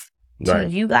birth to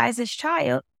you guys as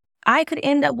child. I could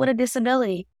end up with a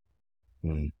disability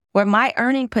where my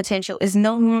earning potential is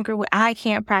no longer where I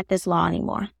can't practice law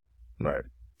anymore. Right.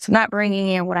 So not bringing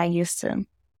in what I used to.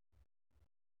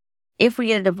 If we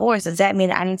get a divorce, does that mean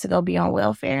that I need to go be on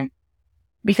welfare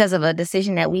because of a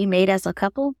decision that we made as a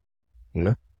couple?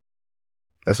 No.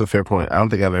 That's a fair point. I don't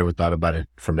think I've ever thought about it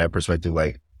from that perspective.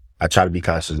 I try to be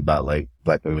conscious about,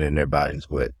 Black women and their bodies,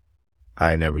 but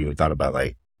I never even thought about,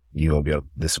 you won't be on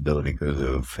disability because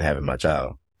of having my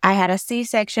child. I had a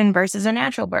C-section versus a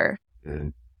natural birth.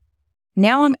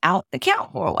 Now I'm out the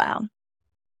count for a while.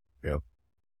 Yeah.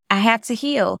 I had to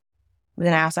heal.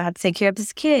 Then I also had to take care of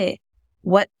this kid.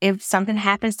 What if something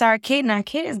happens to our kid and our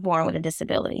kid is born with a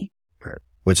disability? Right.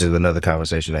 Which is another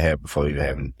conversation I had before you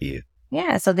having a kid.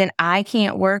 Yeah, so then I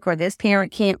can't work or this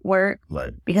parent can't work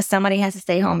because somebody has to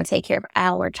stay home and take care of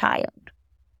our child.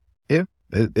 Yeah,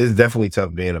 it's definitely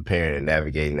tough being a parent and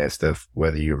navigating that stuff,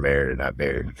 whether you're married or not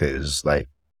married, because I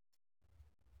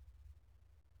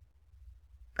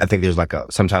think there's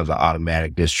sometimes an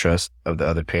automatic distrust of the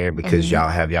other parent because y'all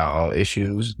have y'all own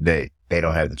issues that they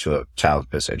don't have the child's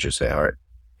best interest at heart.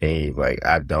 And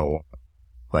I don't,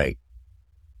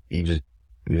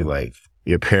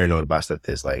 you're paranoid about stuff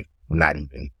that's not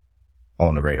even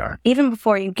on the radar. Even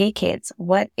before you get kids,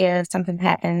 what if something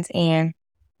happens and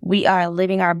we are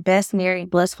living our best married,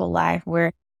 blissful life?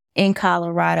 We're in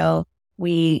Colorado,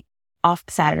 we off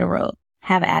the side of the road,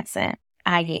 have an accident,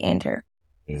 I get injured.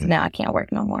 So now I can't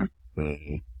work no more. What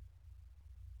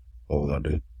we gonna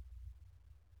do?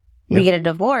 We get a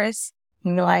divorce,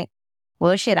 and you're like,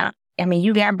 well, shit,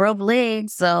 you got broke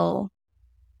legs, so.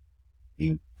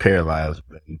 You paralyzed.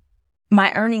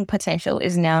 My earning potential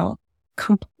is now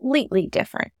completely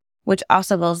different, which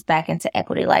also goes back into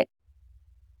equity.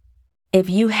 If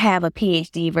you have a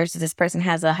PhD versus this person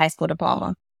has a high school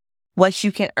diploma, what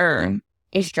you can earn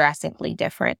is drastically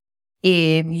different.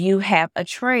 If you have a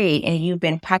trade and you've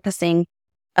been practicing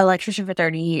electrician for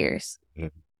 30 years,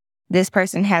 this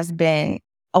person has been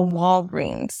a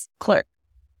Walgreens clerk.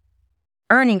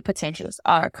 Earning potentials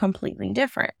are completely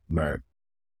different. Right.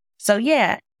 So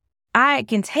yeah, I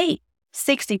can take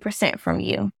 60% from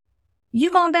you.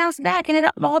 You're going to bounce back and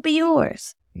it'll all be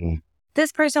yours.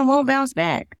 This person won't bounce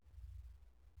back.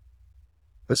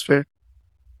 That's fair.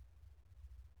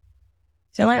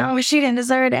 So she didn't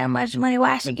deserve that much money.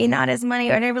 Why is she getting all this money?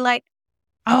 Or they were like,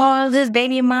 oh, this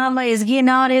baby mama is getting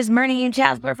all this money and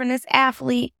child support from this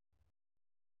athlete.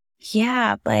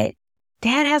 Yeah, but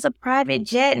dad has a private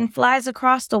jet and flies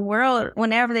across the world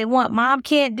whenever they want. Mom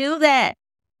can't do that.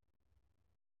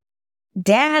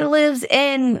 Dad lives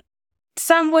in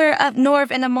somewhere up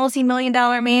north in a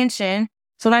multi-million-dollar mansion.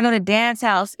 So when I go to dad's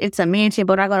house, it's a mansion.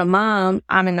 But when I go to mom,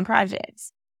 I'm in the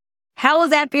projects. How is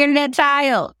that fair to that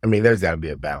child? There's got to be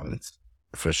a balance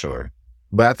for sure.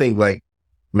 But I think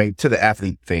to the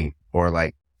athlete thing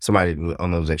or somebody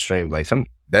on those extremes,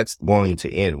 that's going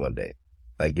to end one day.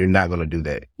 You're not going to do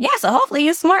that. Yeah, so hopefully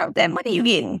you're smart with that money you're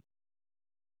getting.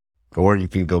 Or you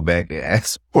can go back and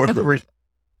ask for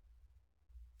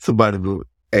somebody to,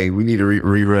 hey, we need to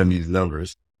rerun these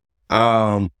numbers.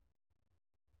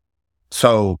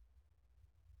 So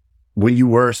when you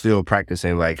were still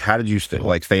practicing, like, how did you stay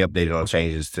updated on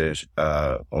changes to,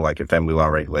 on like your family law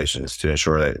regulations to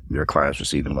ensure that your clients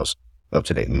receive the most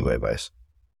up-to-date legal advice?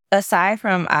 Aside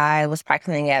from I was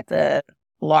practicing at the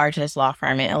largest law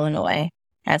firm in Illinois,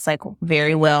 that's like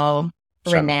very well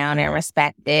renowned and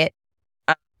respected.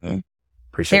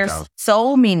 Appreciate There's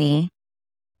so many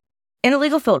in the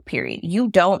legal field, period. You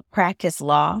don't practice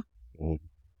law in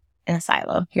a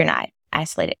silo. You're not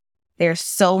isolated. There's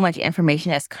so much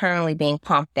information that's currently being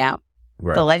pumped out.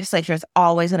 Right. The legislature is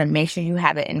always going to make sure you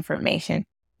have that information,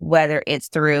 whether it's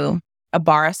through a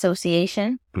bar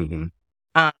association.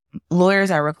 Lawyers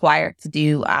are required to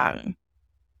do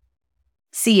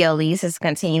CLEs, as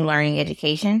continuing learning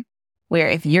education, where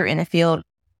if you're in the field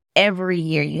every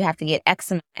year, you have to get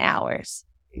X amount of hours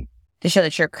to show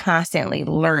that you're constantly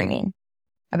learning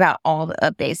about all the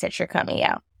updates that you're coming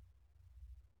out.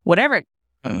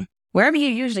 Wherever you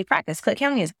usually practice, Cook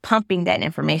County is pumping that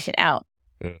information out.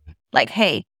 Like,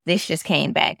 hey, this just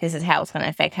came back. This is how it's going to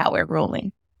affect how we're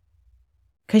ruling.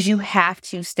 Because you have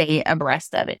to stay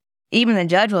abreast of it. Even the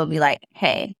judge will be like,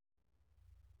 hey,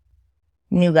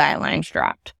 new guidelines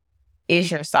dropped. Is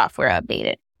your software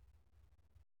updated?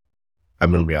 I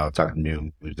remember y'all talking to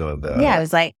me. We was doing the... Yeah, it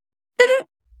was like,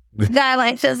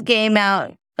 guidelines just came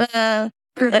out.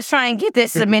 Let's try and get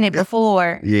this submitted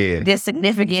before this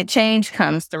significant change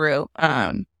comes through.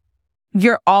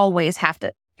 You're always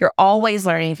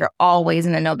learning, you're always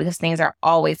in the know because things are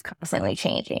always constantly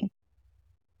changing.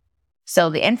 So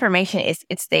the information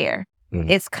it's there.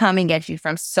 It's coming at you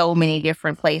from so many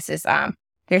different places.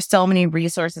 There's so many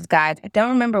resources, guys. I don't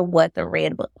remember what the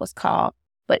red book was called,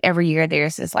 but every year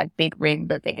there's this like big red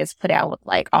book that gets put out with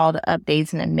like all the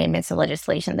updates and amendments to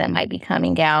legislation that might be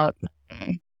coming out.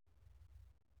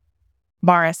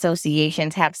 Bar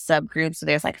associations have subgroups. So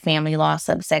there's like family law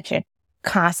subsection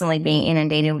constantly being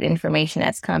inundated with information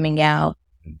that's coming out.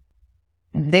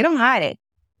 They don't hide it.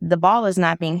 The ball is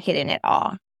not being hidden at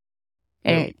all.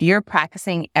 And if you're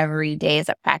practicing every day as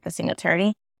a practicing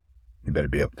attorney, you better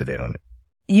be up to date on it.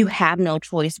 You have no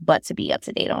choice but to be up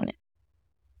to date on it.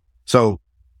 So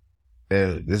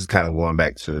this is kind of going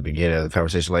back to the beginning of the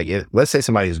conversation. Like, let's say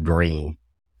somebody's green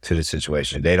to the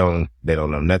situation. They don't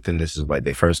know nothing. This is like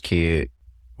their first kid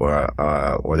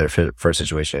or their first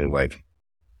situation, like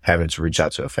having to reach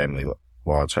out to a family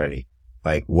law attorney.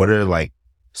 Like, what are like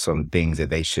some things that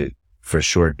they should for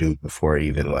sure do before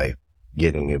even like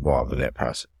getting involved in that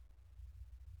process?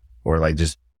 Or like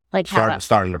just like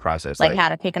starting the process. Like how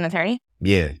to pick an attorney?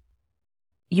 Yeah.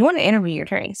 You want to interview your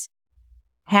attorneys.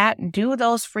 Do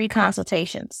those free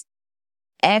consultations.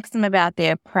 Ask them about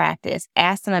their practice.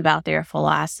 Ask them about their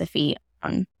philosophy.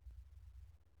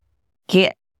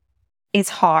 It's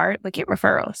hard, but get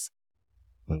referrals.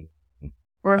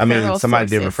 Somebody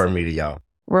did refer me to y'all.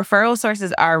 Referral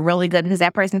sources are really good because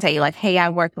that person tell you like, hey, I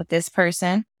worked with this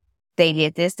person. They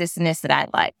did this, and this that I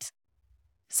liked.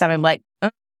 So I'm like,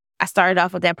 I started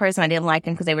off with that person. I didn't like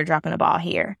them because they were dropping the ball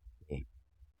here.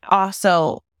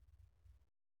 Also,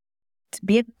 to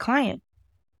be a client.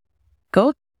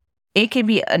 It can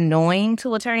be annoying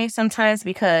to attorneys sometimes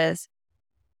because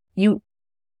you,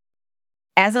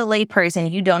 as a lay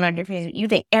person, you don't understand. You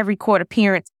think every court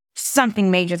appearance,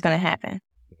 something major is going to happen.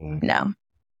 No.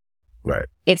 Right.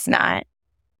 It's not.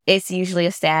 It's usually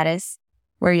a status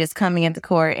where you're just coming into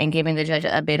court and giving the judge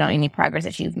an update on any progress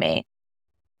that you've made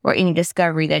or any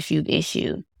discovery that you've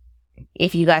issued.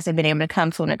 If you guys have been able to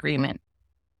come to an agreement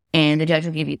and the judge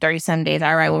will give you 30-some days,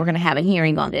 all right, well, we're going to have a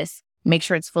hearing on this. Make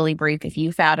sure it's fully briefed. If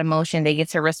you filed a motion, they get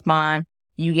to respond.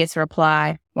 You get to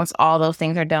reply. Once all those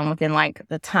things are done within like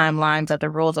the timelines of the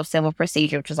rules of civil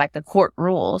procedure, which is like the court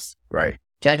rules. Right.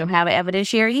 Judge will have an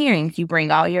evidentiary hearing. You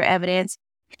bring all your evidence,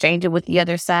 exchange it with the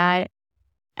other side.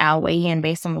 I'll weigh in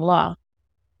based on the law.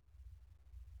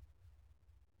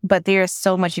 But there's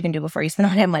so much you can do before you spend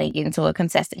all that money getting into a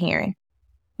contested hearing,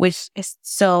 which is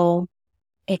so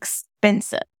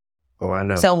expensive. Oh, I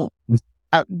know. So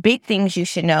big things you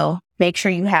should know. Make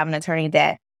sure you have an attorney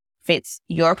that fits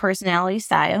your personality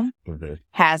style,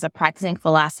 has a practicing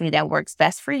philosophy that works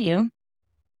best for you,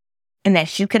 and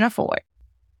that you can afford.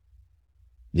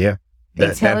 Yeah.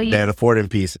 That affording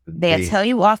piece. They'll tell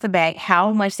you off the bat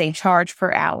how much they charge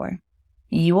per hour.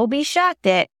 You will be shocked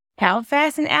at how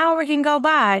fast an hour can go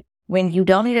by when you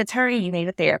don't need an attorney, you need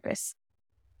a therapist.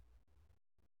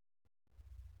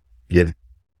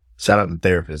 Shout out to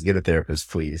therapists. Get a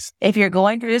therapist, please. If you're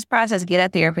going through this process, get a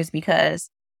therapist because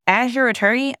as your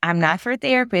attorney, I'm not for a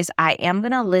therapist. I am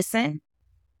going to listen.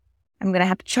 I'm going to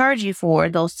have to charge you for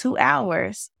those 2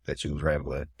 hours. That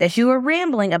you were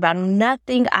rambling about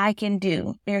nothing I can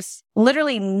do. There's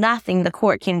literally nothing the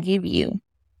court can give you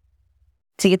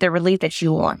to get the relief that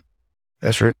you want.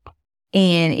 That's right.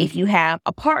 And if you have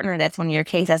a partner that's on your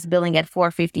case that's billing at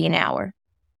 $4.50 an hour,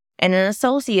 and an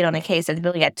associate on a case that's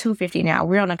billing at $2.50 an hour,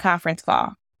 we're on a conference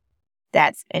call.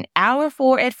 That's an hour at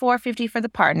 $4.50 for the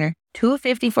partner,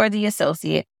 $2.50 for the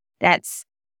associate. That's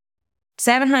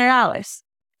 $700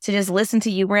 to just listen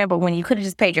to you ramble when you could have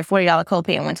just paid your $40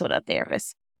 copay and went to a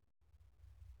therapist.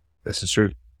 This is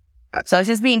true. So it's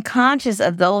just being conscious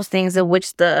of those things in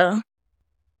which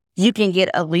you can get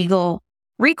a legal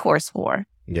recourse for.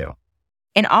 Yeah.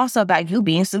 And also about you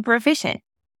being super efficient.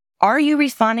 Are you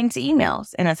responding to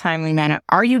emails in a timely manner?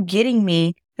 Are you getting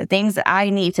me the things that I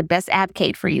need to best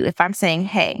advocate for you? If I'm saying,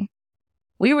 hey,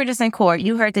 we were just in court.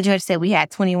 You heard the judge say we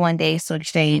had 21 days to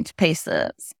exchange pay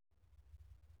stubs.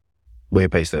 Where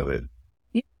pay stub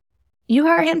is? You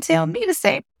heard him tell me the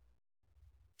same.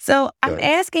 So I'm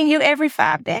asking you every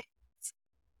 5 days.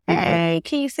 Hey,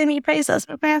 can you send me pay stubs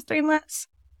for the past 3 months?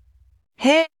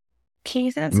 Hey, can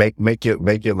you send us? Make your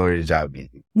lawyer's job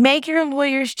easy. Make your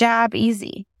lawyer's job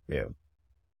easy. Yeah.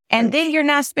 And then you're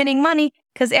not spending money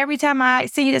because every time I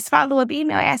send you this follow-up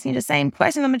email asking you the same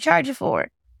question, I'm going to charge you for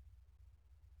it.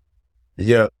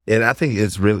 Yeah. And I think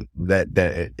it's really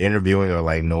that interviewing or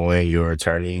like knowing your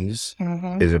attorneys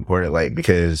is important, like,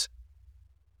 because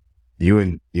you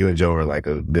and Joe are like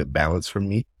a good balance for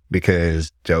me,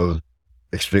 because Joe's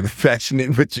extremely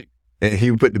passionate with you and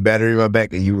he would put the battery in my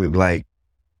back and you would like,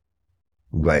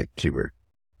 Hubert,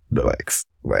 relax.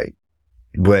 Like,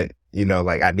 but, you know,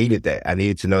 like I needed that. I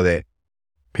needed to know that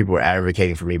people were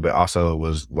advocating for me, but also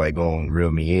was like going to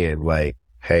reel me in. Like,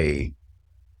 hey,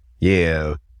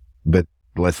 yeah, but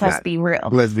let's be real.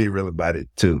 Let's be real about it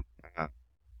too.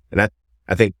 And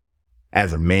I think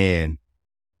as a man,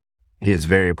 it's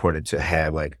very important to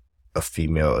have like a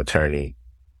female attorney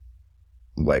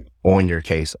like on your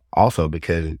case also,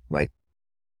 because like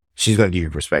she's going to give you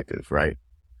perspective, right?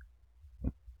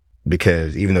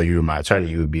 Because even though you were my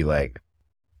attorney, you would be like,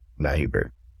 nah,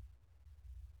 Hubert.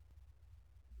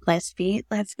 Let's be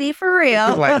for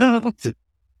real. Like,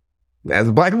 as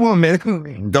a black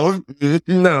woman, don't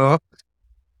know.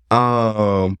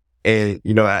 And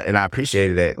you know, I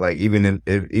appreciated that. Like, even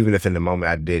if in the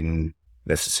moment I didn't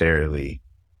necessarily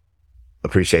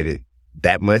appreciate it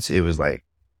that much, it was like,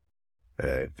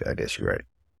 I guess you're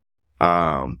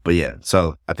right. But yeah,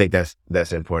 so I think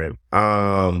that's important.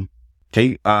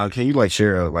 Can you like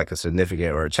share like a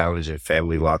significant or a challenging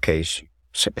family law case you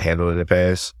handled in the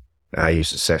past? How you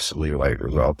successfully like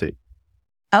resolved it?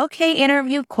 Okay,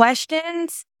 interview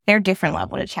questions. They're different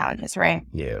level of challenges, right?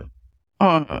 Yeah.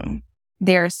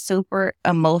 They're super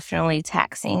emotionally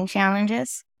taxing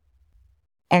challenges.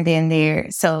 And then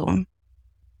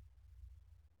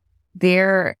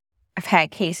I've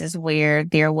had cases where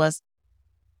there was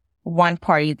one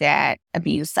party that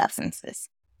abused substances.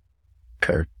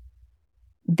 Okay.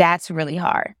 That's really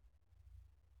hard.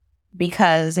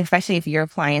 Because especially if your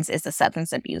client is a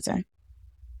substance abuser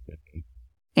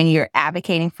and you're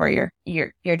advocating for your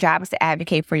job is to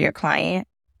advocate for your client,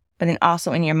 but then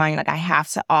also in your mind, like, I have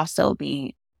to also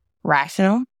be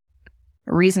rational,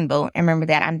 reasonable, and remember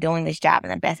that I'm doing this job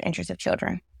in the best interest of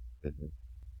children.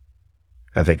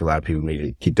 I think a lot of people need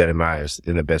to keep that in mind, is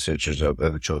in the best interest of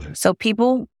the children. So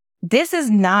this is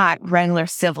not regular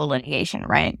civil litigation,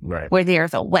 right? Right. Where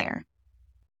there's a winner.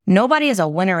 Nobody is a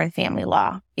winner in family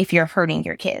law if you're hurting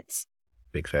your kids.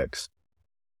 Big facts.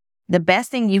 The best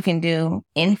thing you can do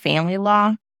in family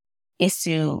law is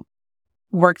to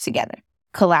work together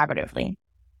collaboratively,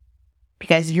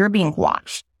 because you're being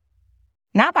watched,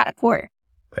 not by the court.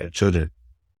 By the children.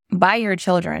 By your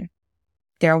children.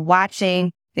 They're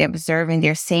watching, they're observing,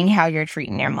 they're seeing how you're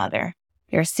treating their mother.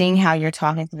 They're seeing how you're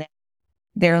talking to them.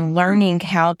 They're learning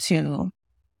how to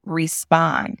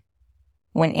respond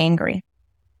when angry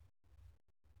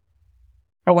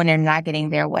or when they're not getting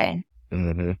their way.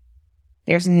 Mm-hmm.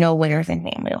 There's no winners in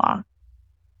family law.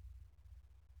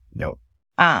 No.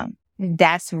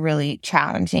 That's really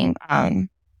challenging.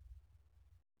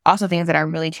 Also, things that are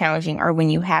really challenging are when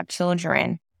you have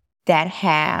children that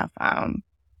have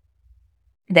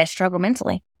that struggle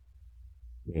mentally,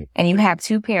 and you have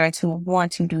two parents who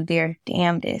want to do their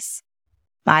damnedest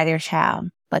by their child,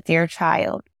 but their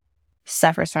child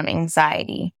suffers from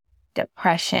anxiety,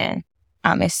 depression,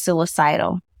 is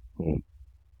suicidal.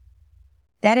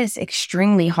 That is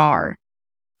extremely hard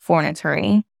for an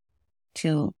attorney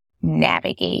to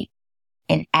navigate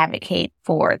and advocate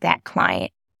for that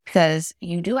client, because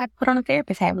you do have to put on a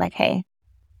therapist hat, like, hey,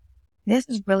 this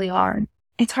is really hard.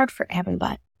 It's hard for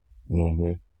everybody.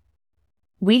 Mm-hmm.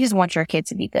 We just want your kid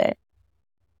to be good.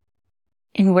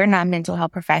 And we're not mental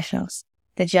health professionals.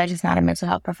 The judge is not a mental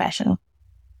health professional.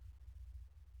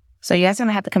 So you guys are going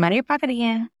to have to come out of your pocket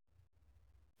again.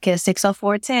 Get a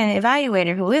 60410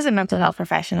 evaluator who is a mental health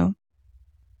professional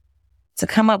to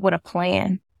come up with a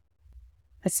plan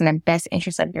that's in the best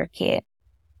interest of your kid.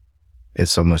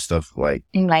 It's so much stuff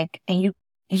And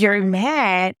you're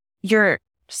mad, you're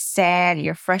sad,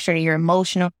 you're frustrated, you're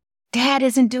emotional. Dad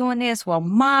isn't doing this, well,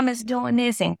 mom is doing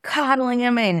this and coddling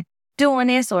him and doing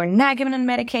this or not giving him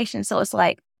medication. So it's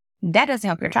like, that doesn't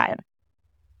help your child.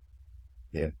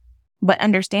 Yeah. But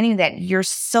understanding that you're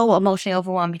so emotionally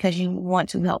overwhelmed because you want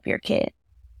to help your kid.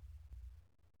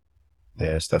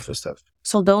 Yeah, stuff is tough.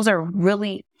 So those are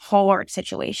really hard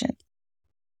situations.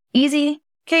 Easy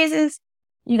cases,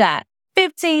 you got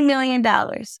 $15 million.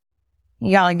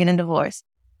 Y'all are getting divorced.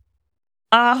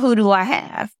 Who do I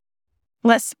have?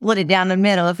 Let's split it down the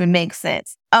middle if it makes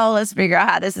sense. Let's figure out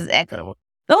how this is equitable.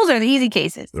 Those are the easy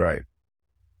cases. Right.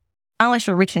 Unless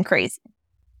you're rich and crazy.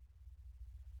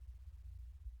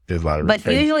 There's a lot of But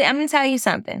crazy. usually, I'm going to tell you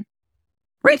something.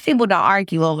 Rich people don't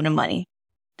argue over the money.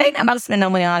 They not about to spend no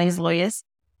money on these lawyers.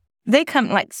 They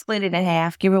come split it in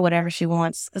half, give her whatever she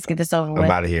wants. Let's get this over with.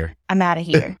 I'm out of here. I'm out of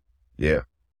here. Yeah.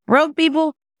 Broke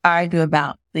people argue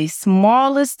about the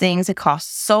smallest things that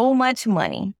cost so much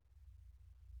money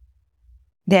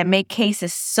that make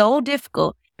cases so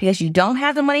difficult because you don't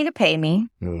have the money to pay me.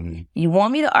 Mm-hmm. You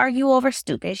want me to argue over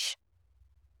stupish.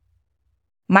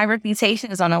 My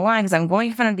reputation is on the line because I'm going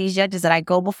in front of these judges that I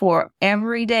go before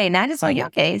every day, not just on your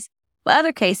case, but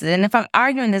other cases. And if I'm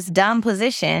arguing this dumb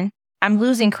position, I'm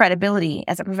losing credibility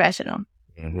as a professional.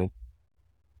 Mm-hmm.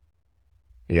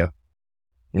 Yeah.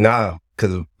 Nah,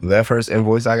 because that first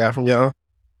invoice I got from y'all,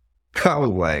 I was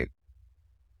like,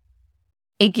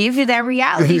 it gives you that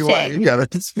reality check. You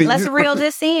gotta speed. Let's reel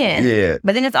this in. Yeah.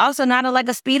 But then it's also not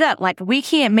a speed up. We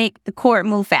can't make the court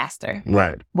move faster.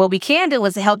 Right. What we can do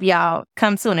is help y'all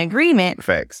come to an agreement.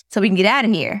 Facts. So we can get out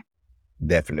of here.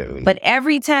 Definitely. But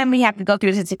every time we have to go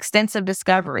through this extensive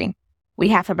discovery, we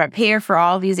have to prepare for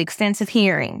all these extensive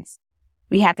hearings.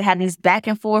 We have to have these back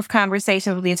and forth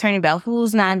conversations with the attorney about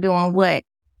who's not doing what.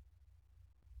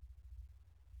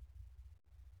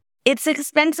 It's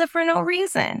expensive for no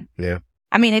reason. Yeah.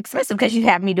 I mean, expensive because you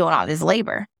have me doing all this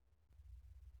labor.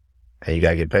 And you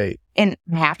gotta get paid. And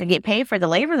I have to get paid for the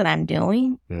labor that I'm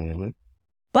doing. Mm-hmm.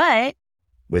 But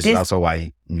which is also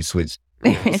why you switched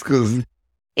schools.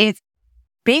 It's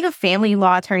being a family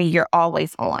law attorney, you're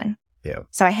always on. Yeah.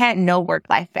 So I had no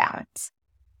work-life balance.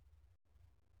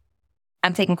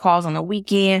 I'm taking calls on the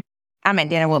weekend. I'm at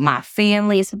dinner with my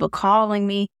family. It's people calling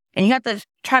me. And you have to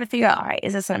try to figure out, all right,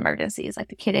 is this an emergency? Is the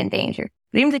kid in danger?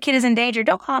 But even if the kid is in danger,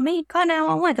 don't call me. Call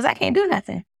 911 because I can't do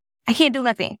nothing. I can't do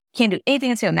nothing. Can't do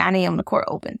anything until 9 a.m. when the court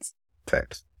opens.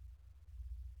 Facts.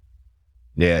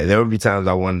 Yeah, there would be times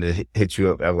I wanted to hit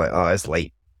you up. I was like, oh, it's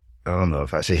late. I don't know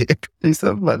if I should do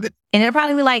something like that. And it'll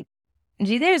probably be like,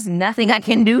 gee, there's nothing I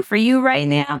can do for you right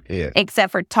now. Yeah.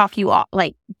 Except for talk you off,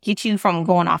 get you from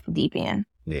going off the deep end.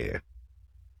 Yeah.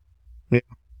 Yeah.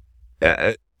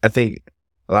 I think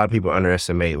a lot of people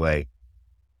underestimate,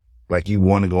 you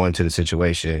want to go into the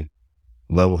situation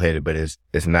level-headed, but it's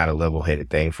not a level-headed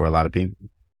thing for a lot of people.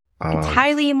 It's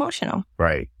highly emotional.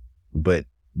 Right. But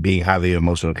being highly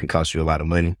emotional can cost you a lot of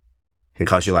money. Can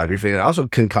cost you a lot of grief. And it also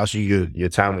can cost you your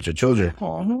time with your children.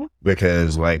 Mm-hmm.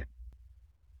 Because, I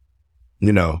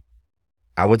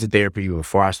went to therapy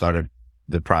before I started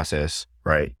the process,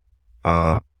 right?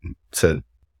 To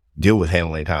deal with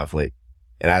handling conflict.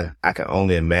 And I can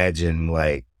only imagine,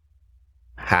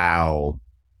 how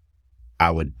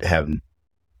I would have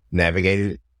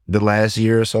navigated the last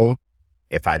year or so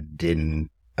if I didn't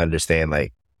understand,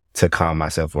 to calm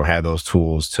myself or have those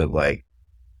tools to,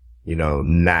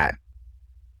 not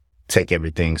take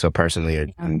everything so personally or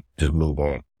just move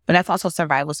on. But that's also a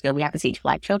survival skill we have to teach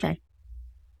Black children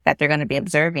that they're going to be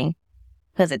observing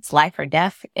because it's life or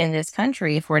death in this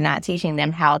country if we're not teaching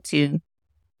them how to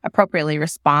appropriately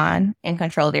respond and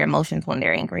control their emotions when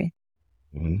they're angry.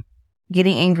 Mm-hmm.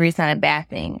 Getting angry is not a bad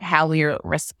thing. How we're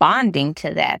responding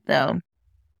to that, though,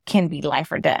 can be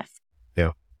life or death.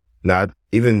 Yeah. Now,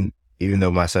 even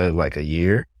though my son is a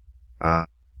year,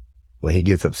 when he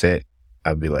gets upset,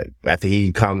 I'd be like, after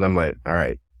he calms, I'm like, all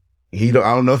right. I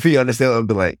don't know if he understands. I'll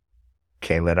be like,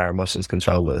 can't let our emotions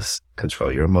control us.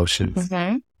 Control your emotions.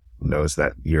 Mm-hmm. It's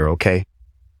that you're okay.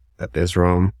 That there's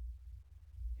wrong.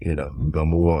 We're gonna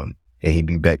move on. And he'd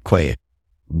be back quiet.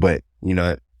 But,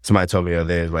 somebody told me the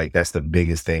other day, that's the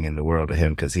biggest thing in the world to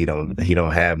him because he don't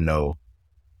have no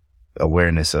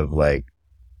awareness of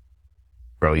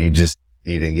bro, you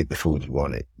didn't get the food you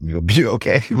wanted. You'll be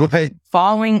okay. Right?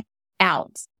 Falling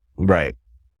out. Right.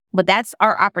 But that's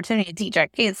our opportunity to teach our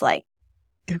kids,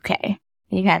 okay,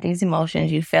 You had these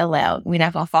emotions. You fell out. We're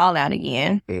not going to fall out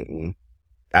again.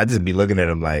 I just be looking at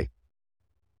him like,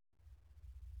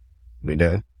 we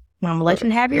done? I'm going to let you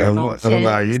have your emotions. I'm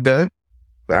like, are you done?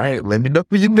 All right, let me know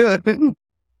when you're done.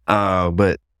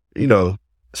 But, you know,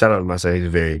 shout out to my son. He's a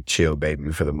very chill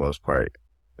baby for the most part.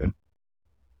 And,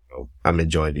 you know, I'm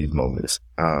enjoying these moments.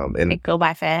 And they go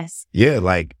by fast. Yeah,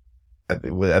 like, I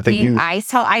think I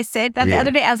said that the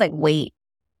other day. I was like, wait.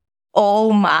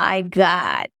 Oh my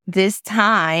God. This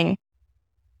time.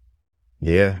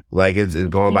 Yeah, like it's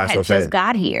going by so fast. Just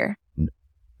got here.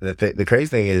 The crazy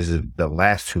thing is the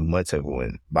last 2 months have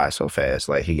went by so fast.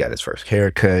 Like he got his first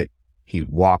haircut. He's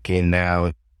walking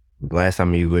now. Last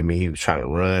time he was with me, he was trying to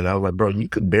run. I was like, bro, you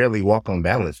could barely walk on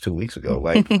balance 2 weeks ago.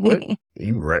 Like, what?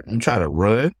 You trying to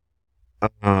run?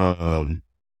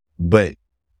 But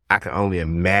I can only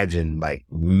imagine like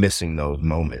missing those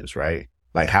moments, right?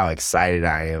 Like how excited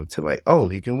I am to like, oh,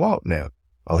 he can walk now.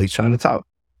 Oh, he's trying to talk.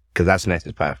 Because I snatch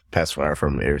his pacifier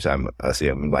from him every time I see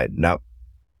him. I'm like, no,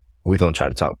 we're going to try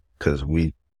to talk because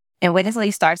we. And wait until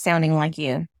he starts sounding like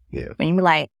you. Yeah. When you be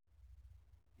like,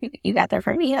 you got that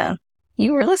from me, huh?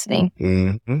 You were listening.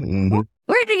 Where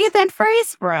did you get that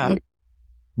phrase from?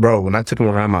 Bro, when I took him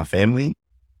around my family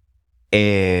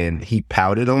and he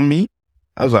pouted on me,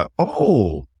 I was like,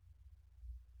 oh,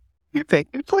 you think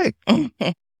you're quick.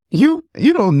 You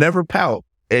don't never pout.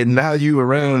 And now you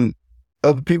around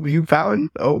other people you pouting?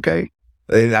 Okay.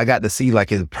 And I got to see like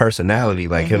his personality,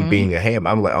 like him being a ham.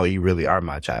 I'm like, oh, you really are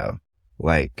my child.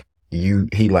 Like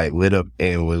he like lit up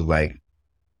and was like,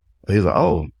 he was like,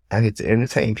 oh, I get to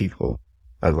entertain people.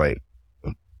 I was like,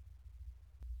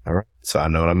 all right. So I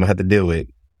know what I'm gonna have to deal with.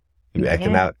 You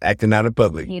acting out in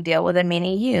public. You deal with a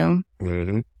mini you.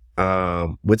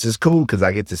 Which is cool because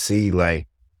I get to see like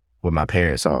what my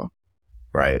parents saw,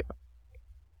 right?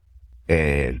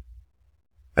 And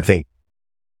I think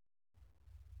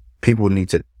people need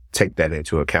to take that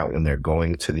into account when they're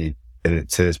going to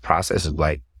this process of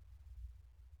like,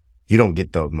 you don't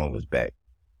get those moments back.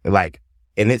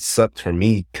 And it sucked for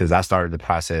me because I started the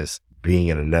process being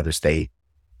in another state,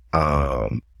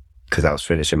 because I was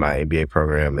finishing my MBA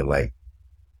program. And like,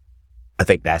 I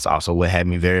think that's also what had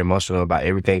me very emotional about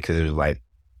everything. Cause it was like,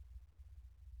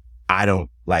 I don't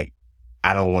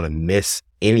want to miss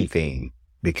anything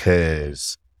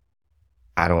because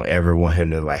I don't ever want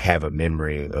him to like have a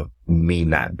memory of me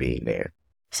not being there.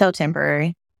 So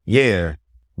temporary. Yeah.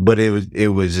 But it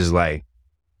was just like,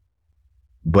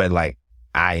 but like,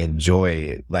 I enjoy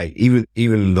it. Like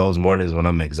even those mornings when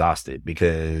I'm exhausted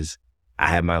because I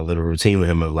have my little routine with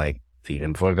him of like feed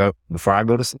him before I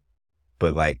go to sleep.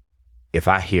 But like, if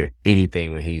I hear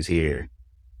anything when he's here,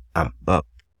 I'm up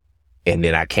and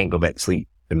then I can't go back to sleep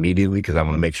immediately because I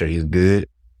want to make sure he's good.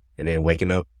 And then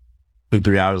waking up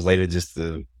 2-3 hours later just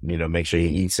to, make sure he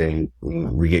eats and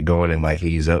we get going and like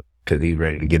he's up because he's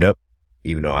ready to get up,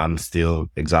 even though I'm still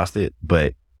exhausted.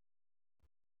 But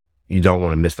you don't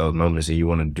want to miss those moments and you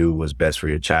want to do what's best for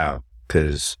your child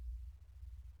because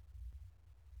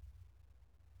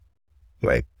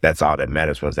like that's all that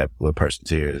matters once that little person's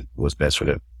here, what's best for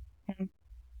them.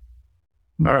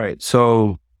 All right.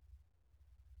 So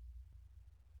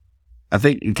I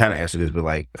think you kind of answered this, but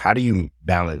like, how do you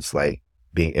balance like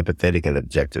being empathetic and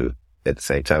objective at the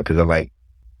same time? Because I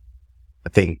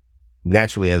think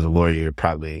naturally as a lawyer, you're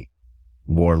probably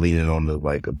more leaning on the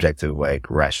like objective, like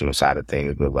rational side of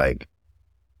things, but like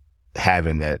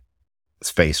having that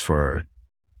space for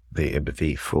the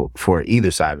empathy for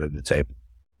either side of the table.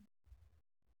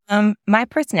 My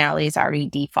personality is already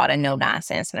default a no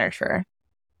nonsense nurturer.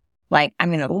 Like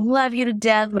I'm gonna love you to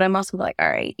death, but I'm also like, all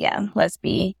right, yeah, let's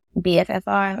be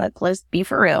BFFR, let's be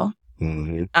for real.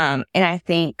 Mm-hmm. And I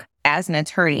think as an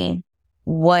attorney,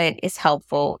 what is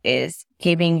helpful is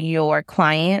giving your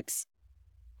clients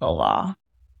the law.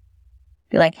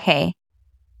 Be like, hey,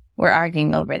 we're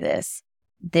arguing over this.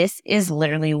 This is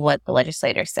literally what the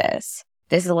legislator says.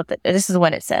 This is what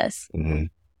it says. Mm-hmm.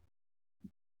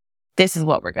 This is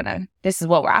what we're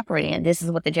operating in. This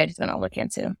is what the judge is going to look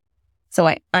into. So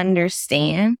I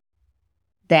understand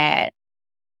that,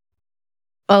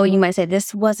 oh, you might say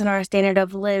this wasn't our standard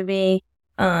of living.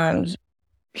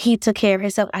 He took care of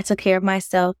himself. I took care of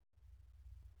myself.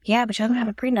 Yeah, but y'all don't have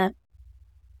a prenup.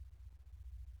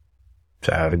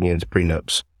 Child against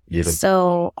prenups.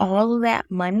 So all of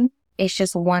that money is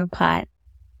just one pot.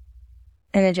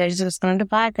 And the judge is just going to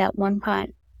divide that one pot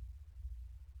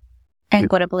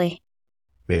equitably.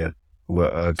 Yeah.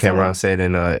 Well, Cameron said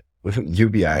in you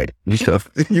be all right. You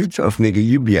tough nigga,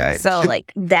 you be all right. So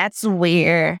like that's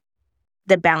where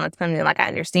the balance comes in. Like I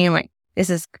understand like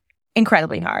this is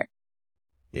incredibly hard.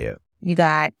 Yeah. You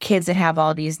got kids that have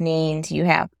all these needs. You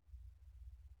have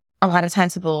a lot of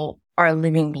times people are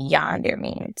living beyond their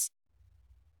means.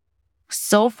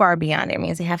 So far beyond their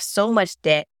means. They have so much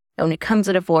debt that when it comes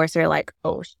to divorce, they're like,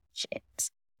 oh, shit.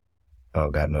 I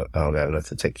don't got enough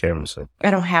to take care of myself.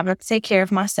 I don't have enough to take care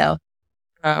of myself.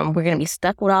 We're going to be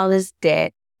stuck with all this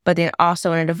debt. But then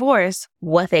also in a divorce,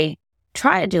 what they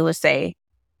try to do is say,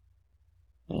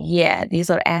 yeah, these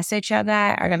little assets y'all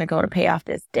got are going to go to pay off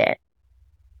this debt.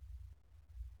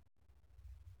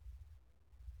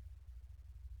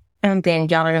 And then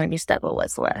y'all are going to be stuck with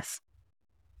what's left.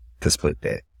 To split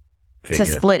that.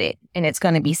 Split it. And it's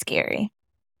going to be scary.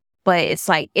 But it's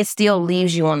like, it still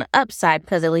leaves you on the upside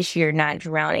because at least you're not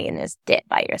drowning in this debt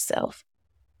by yourself.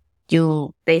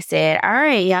 They said, all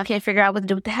right, y'all can't figure out what to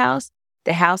do with the house.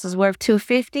 The house is worth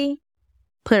 $250.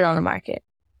 Put it on the market.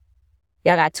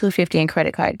 Y'all got $250 in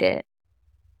credit card debt.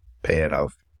 Pay it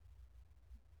off.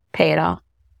 Pay it off.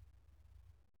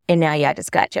 And now y'all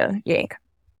just got your income.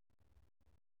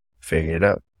 Figure it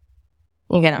out.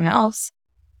 You got a house.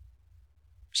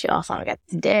 She also got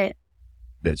the debt.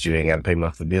 That you ain't got to pay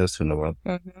monthly bills to no one.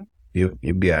 Mm-hmm.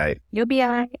 You'll be all right. You'll be all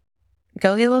right.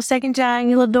 Go get a little second job,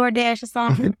 get a little DoorDash or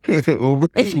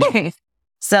something.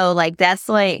 So, like, that's,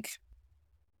 like,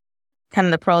 kind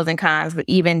of the pros and cons. But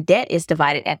even debt is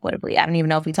divided equitably. I don't even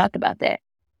know if we talked about that.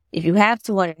 If you have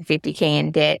 $250K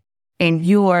in debt and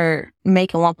you're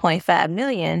making $1.5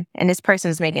 million and this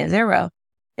person is making $0,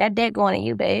 that debt going to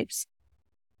you, babes.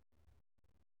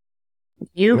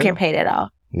 You can pay that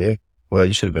off. Yeah. Well,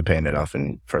 you should have been paying it off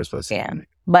in the first place. Yeah.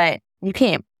 But you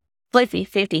can't split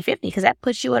 50-50 because that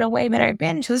puts you at a way better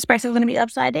advantage. So this person's going to be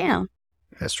upside down.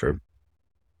 That's true.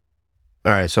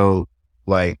 All right. So,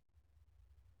 like,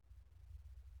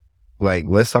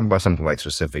 let's talk about something, like,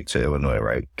 specific to Illinois,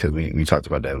 right? Because we talked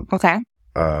about that. Okay.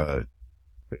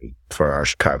 For our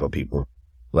Chicago people.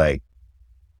 Like,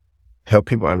 help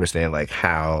people understand, like,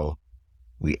 how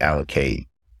we allocate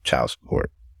child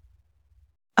support.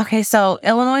 Okay, so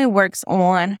Illinois works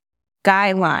on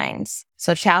guidelines.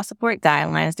 So child support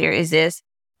guidelines, there is this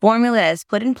formula that's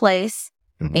put in place,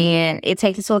 and it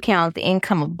takes into account the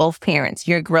income of both parents,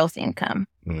 your gross income.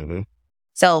 Mm-hmm.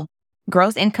 So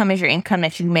gross income is your income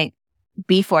that you make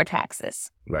before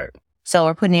taxes. Right. So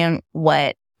we're putting in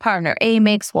what partner A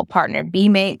makes, what partner B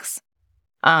makes.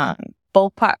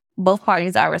 Both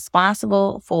parties are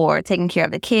responsible for taking care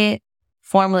of the kid.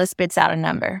 Formula spits out a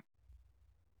number.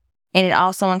 And it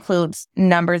also includes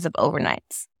numbers of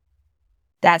overnights.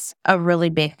 That's a really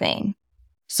big thing.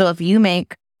 So if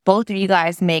both of you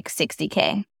guys make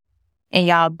 $60K and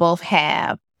y'all both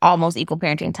have almost equal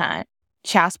parenting time,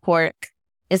 child support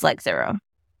is like $0.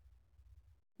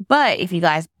 But if you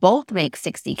guys both make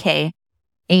 $60K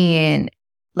and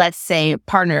let's say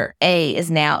partner A is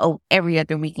now every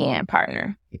other weekend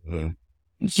partner,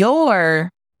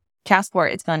 your child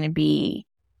support is going to be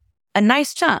a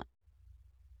nice chunk.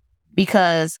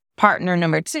 Because partner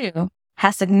number 2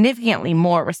 has significantly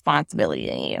more responsibility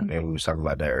than you. And we were talking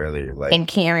about that earlier. Like, in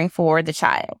caring for the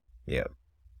child. Yeah.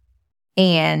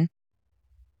 And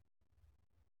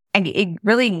it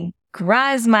really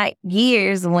grinds my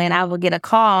gears when I would get a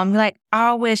call and be like, oh,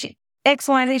 I wish X,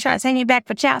 Y, and Z trying to send you back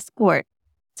for child support.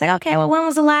 It's like, okay, well,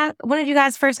 when did you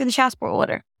guys first get a child support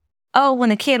order? Oh, when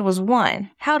the kid was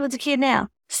 1. How old is the kid now?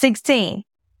 16.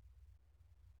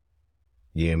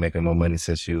 You ain't making more money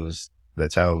since the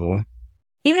child was 1.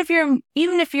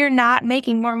 Even if you're not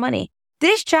making more money,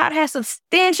 this child has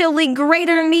substantially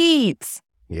greater needs.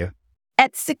 Yeah.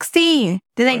 At 16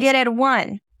 than they did at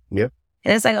 1. Yeah.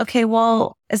 And it's like, okay,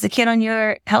 well, is the kid on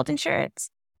your health insurance?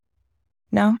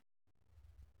 No.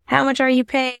 How much are you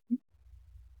paying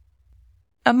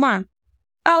a month?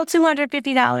 Oh,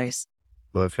 $250.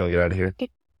 Well, if you don't get out of here.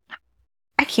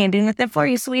 I can't do nothing for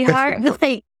you, sweetheart.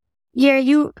 Like,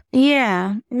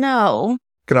 no.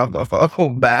 Get off my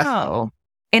phone. Bye. No.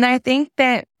 And I think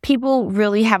that people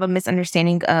really have a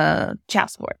misunderstanding of child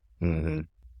support.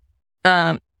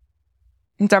 Mm-hmm.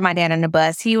 Throw my dad on the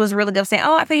bus. He was really good saying,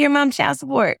 oh, I pay your mom child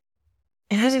support.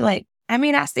 And I was like, I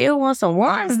mean, I still want some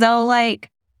ones though. Like,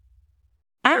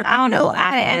 I don't know.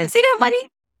 I didn't see that money.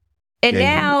 And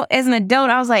now, as an adult,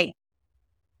 I was like,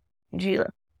 gee,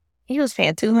 look, he was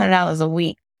paying $200 a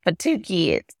week for 2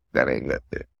 kids. That ain't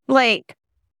nothing. Like,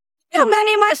 I'm not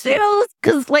in my shoes.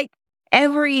 Because, like,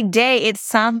 every day it's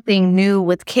something new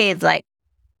with kids. Like,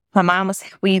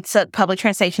 we took public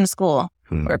transportation to school.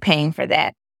 We're paying for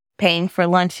that. Paying for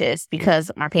lunches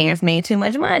because our parents made too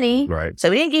much money. Right.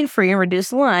 So we didn't get free and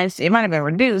reduced lunch. It might have been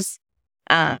reduced.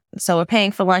 So we're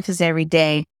paying for lunches every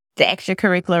day. The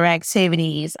extracurricular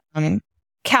activities,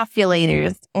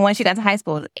 calculators. Once you got to high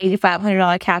school,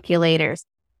 $8,500 calculators.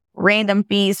 Random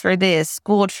fees for this,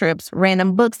 school trips,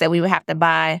 random books that we would have to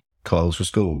buy Clothes for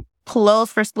school.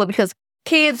 Clothes for school because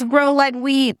kids grow like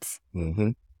weeds.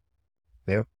 Mm-hmm.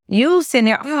 Yeah. You sitting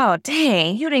there, oh,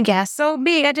 dang, you done got so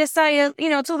big. I just saw you,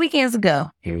 2 weekends ago.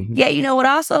 Mm-hmm. Yeah, you know what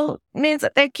also means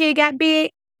that kid got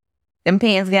big? Them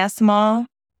pants got small.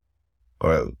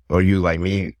 Or you like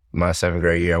me, my 7th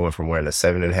grade year, I went from wearing a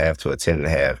 7.5 to a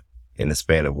 10.5 in the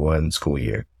span of one school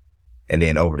year. And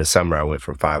then over the summer, I went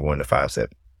from 5'1" to 5'7".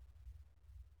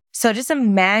 So just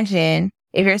imagine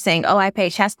if you're saying, oh, I pay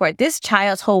child support, this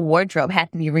child's whole wardrobe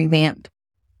had to be revamped.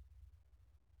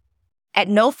 At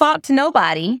no fault to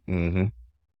nobody. Mm-hmm.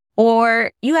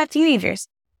 Or you have teenagers.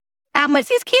 How much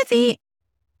these kids eat?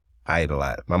 I ate a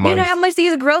lot. My mom you know how much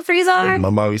these groceries are? My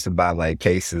mom used to buy like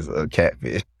cases of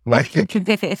catfish.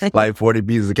 like 40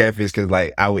 pieces of catfish because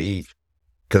like I would eat,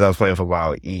 because I was playing football, I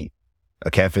would eat a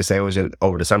catfish sandwich.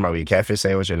 Over the summer, I would eat a catfish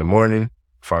sandwich in the morning.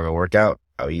 Before I go work out,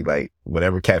 I would eat like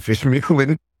whatever catfish meal in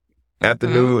the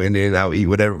afternoon, and then I would eat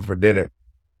whatever for dinner.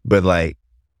 But like,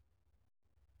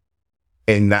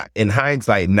 in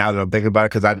hindsight, now that I'm thinking about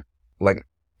it, because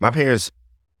my parents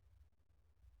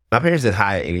didn't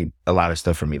hide a lot of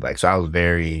stuff from me. Like, so I was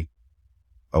very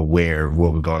aware of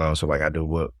what was going on. So like, I knew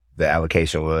what the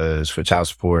allocation was for child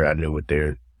support. I knew what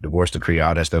their divorce decree,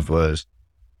 all that stuff was.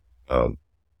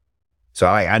 So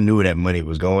I knew where that money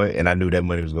was going, and I knew that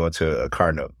money was going to a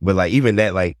car note. But like, even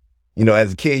that, like,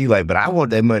 as a kid, you like, but I want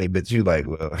that money. But you like,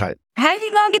 well, how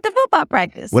you gonna get the football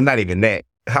practice? Well, not even that.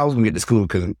 How was we gonna get to school?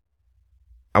 Because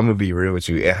I'm gonna be real with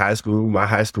you. In high school, my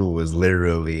high school was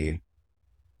literally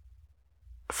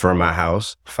from my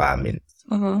house 5 minutes.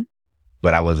 Mm-hmm.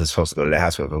 But I wasn't supposed to go to that high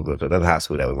school. I was going to go to another high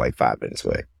school that was like 5 minutes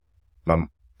away.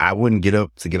 I wouldn't get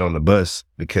up to get on the bus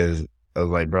because I was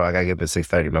like, bro, I gotta get up at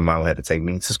 6:30. My mom had to take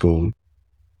me to school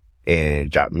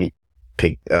and drop me.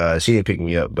 She didn't pick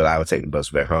me up, but I would take the bus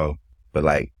back home. But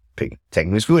like, take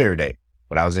me to school every day.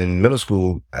 When I was in middle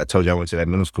school, I told you I went to that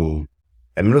middle school.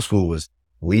 And middle school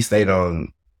we stayed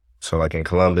on, so like in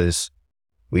Columbus,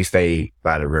 we stayed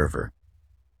by the river.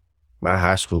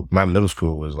 My middle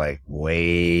school was like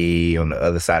way on the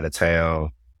other side of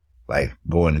town, like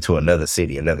going into another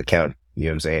city, another county. You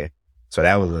know what I'm saying? So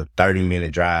that was a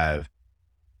 30-minute drive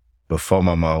before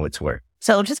my mom went to work.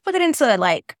 So just put it into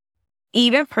like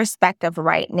even perspective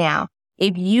right now.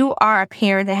 If you are a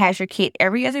parent that has your kid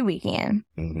every other weekend,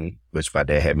 mm-hmm. Which my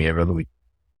dad had me every other week,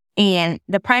 and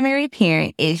the primary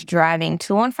parent is driving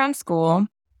to and from school,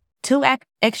 to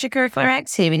extracurricular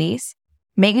activities,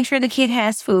 making sure the kid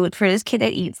has food for this kid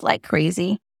that eats like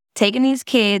crazy, taking these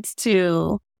kids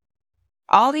to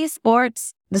all these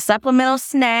sports, the supplemental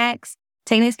snacks,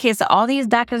 taking these kids to all these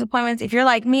doctor's appointments. If you're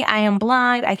like me, I am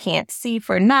blind. I can't see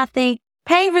for nothing.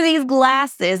 Paying for these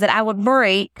glasses that I would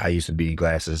break. I used to be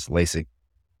glasses, LASIK.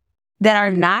 That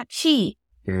are not cheap.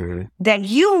 Mm-hmm. That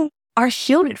you are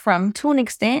shielded from to an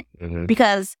extent. Mm-hmm.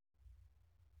 Because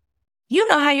you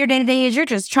know how your day-to-day is. You're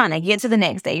just trying to get to the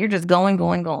next day. You're just going.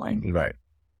 Right.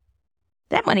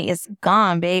 That money is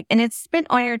gone, babe. And it's spent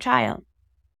on your child.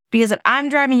 Because if I'm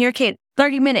driving your kid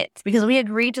 30 minutes because we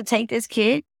agreed to take this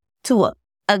kid to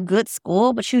a good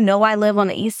school, but you know I live on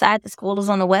the east side, the school is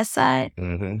on the west side.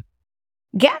 Mm-hmm.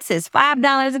 Gas is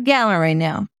 $5 a gallon right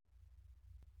now.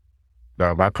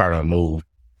 No, my car don't move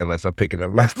unless I'm picking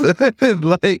up my stuff.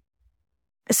 Like,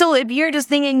 so if you're just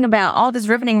thinking about all this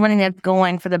riveting running that's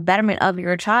going for the betterment of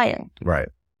your child, right,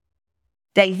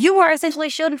 that you are essentially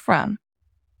shielded from,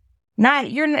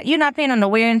 you're not paying on the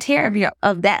wear and tear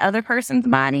of that other person's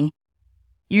body.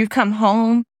 You come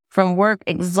home from work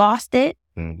exhausted,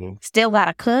 mm-hmm. still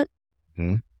gotta cook,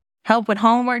 mm-hmm. help with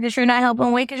homework that you're not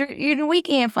helping with because you're in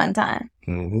weekend fun time.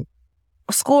 Mm-hmm.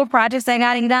 School projects that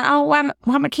got to get done. Oh,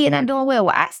 why my kid not doing well?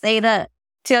 Well, I stayed up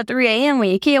till 3 a.m. when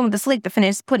your kid went to sleep to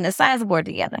finish putting the size board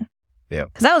together. Yeah.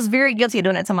 Because I was very guilty of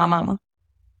doing that to my mama.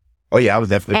 Oh, yeah, I was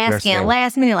definitely asking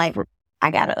last minute, like, I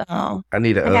got a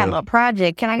little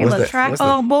project. Can I get a little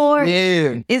trifold board?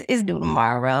 Yeah. It's due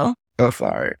tomorrow. I'm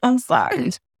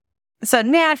sorry. So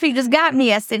now she just got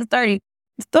me at 6:30.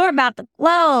 The store about to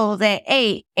close at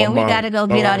 8, and we got to go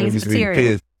get all these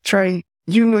materials. Trey,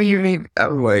 you knew you needed.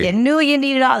 You knew you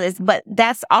needed all this, but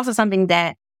that's also something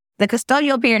that the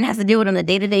custodial parent has to deal with on a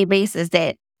day-to-day basis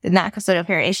that the non-custodial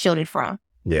parent is shielded from.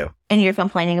 Yeah. And you're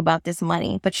complaining about this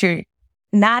money, but you're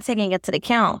not taking it to the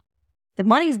account. The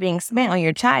money's being spent on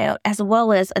your child as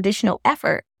well as additional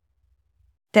effort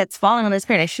that's falling on this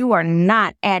parent that you are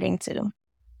not adding to.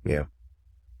 Yeah,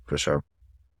 for sure.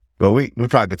 Well, we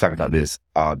probably could talk about this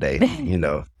all day.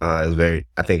 I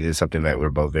think it's something that we're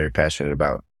both very passionate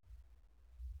about.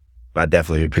 I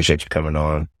definitely appreciate you coming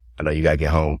on. I know you got to get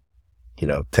home.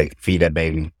 feed that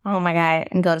baby. Oh my God,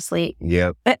 and go to sleep.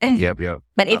 Yep. But Yep.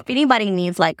 if anybody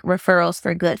needs like referrals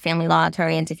for good family law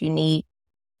attorneys, if you need,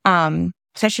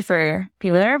 especially for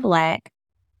people that are Black,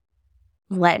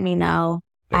 let me know.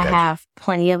 I have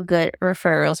plenty of good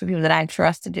referrals for people that I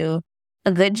trust to do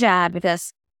a good job,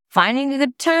 because finding a good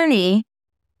attorney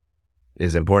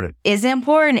is important.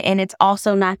 And it's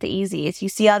also not the easiest. You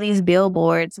see all these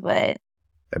billboards, but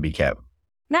That'd be cap.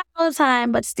 Not all the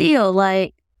time, but still,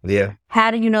 like, yeah.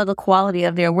 How do you know the quality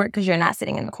of their work? Because you're not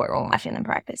sitting in the courtroom watching them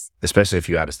practice. Especially if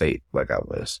you're out of state, like I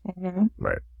was. Mm-hmm.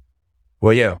 Right.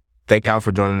 Well, yeah. Thank y'all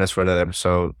for joining us for another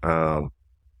episode.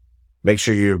 Make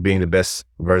sure you're being the best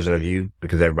version of you,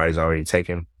 because everybody's already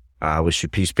taken. I wish you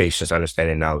peace, patience,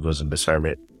 understanding, knowledge, wisdom,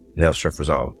 discernment, and health, strength,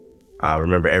 resolve.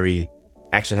 Remember, every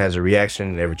action has a reaction,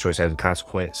 and every choice has a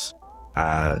consequence.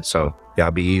 So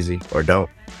y'all be easy or don't,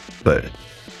 but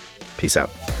peace out.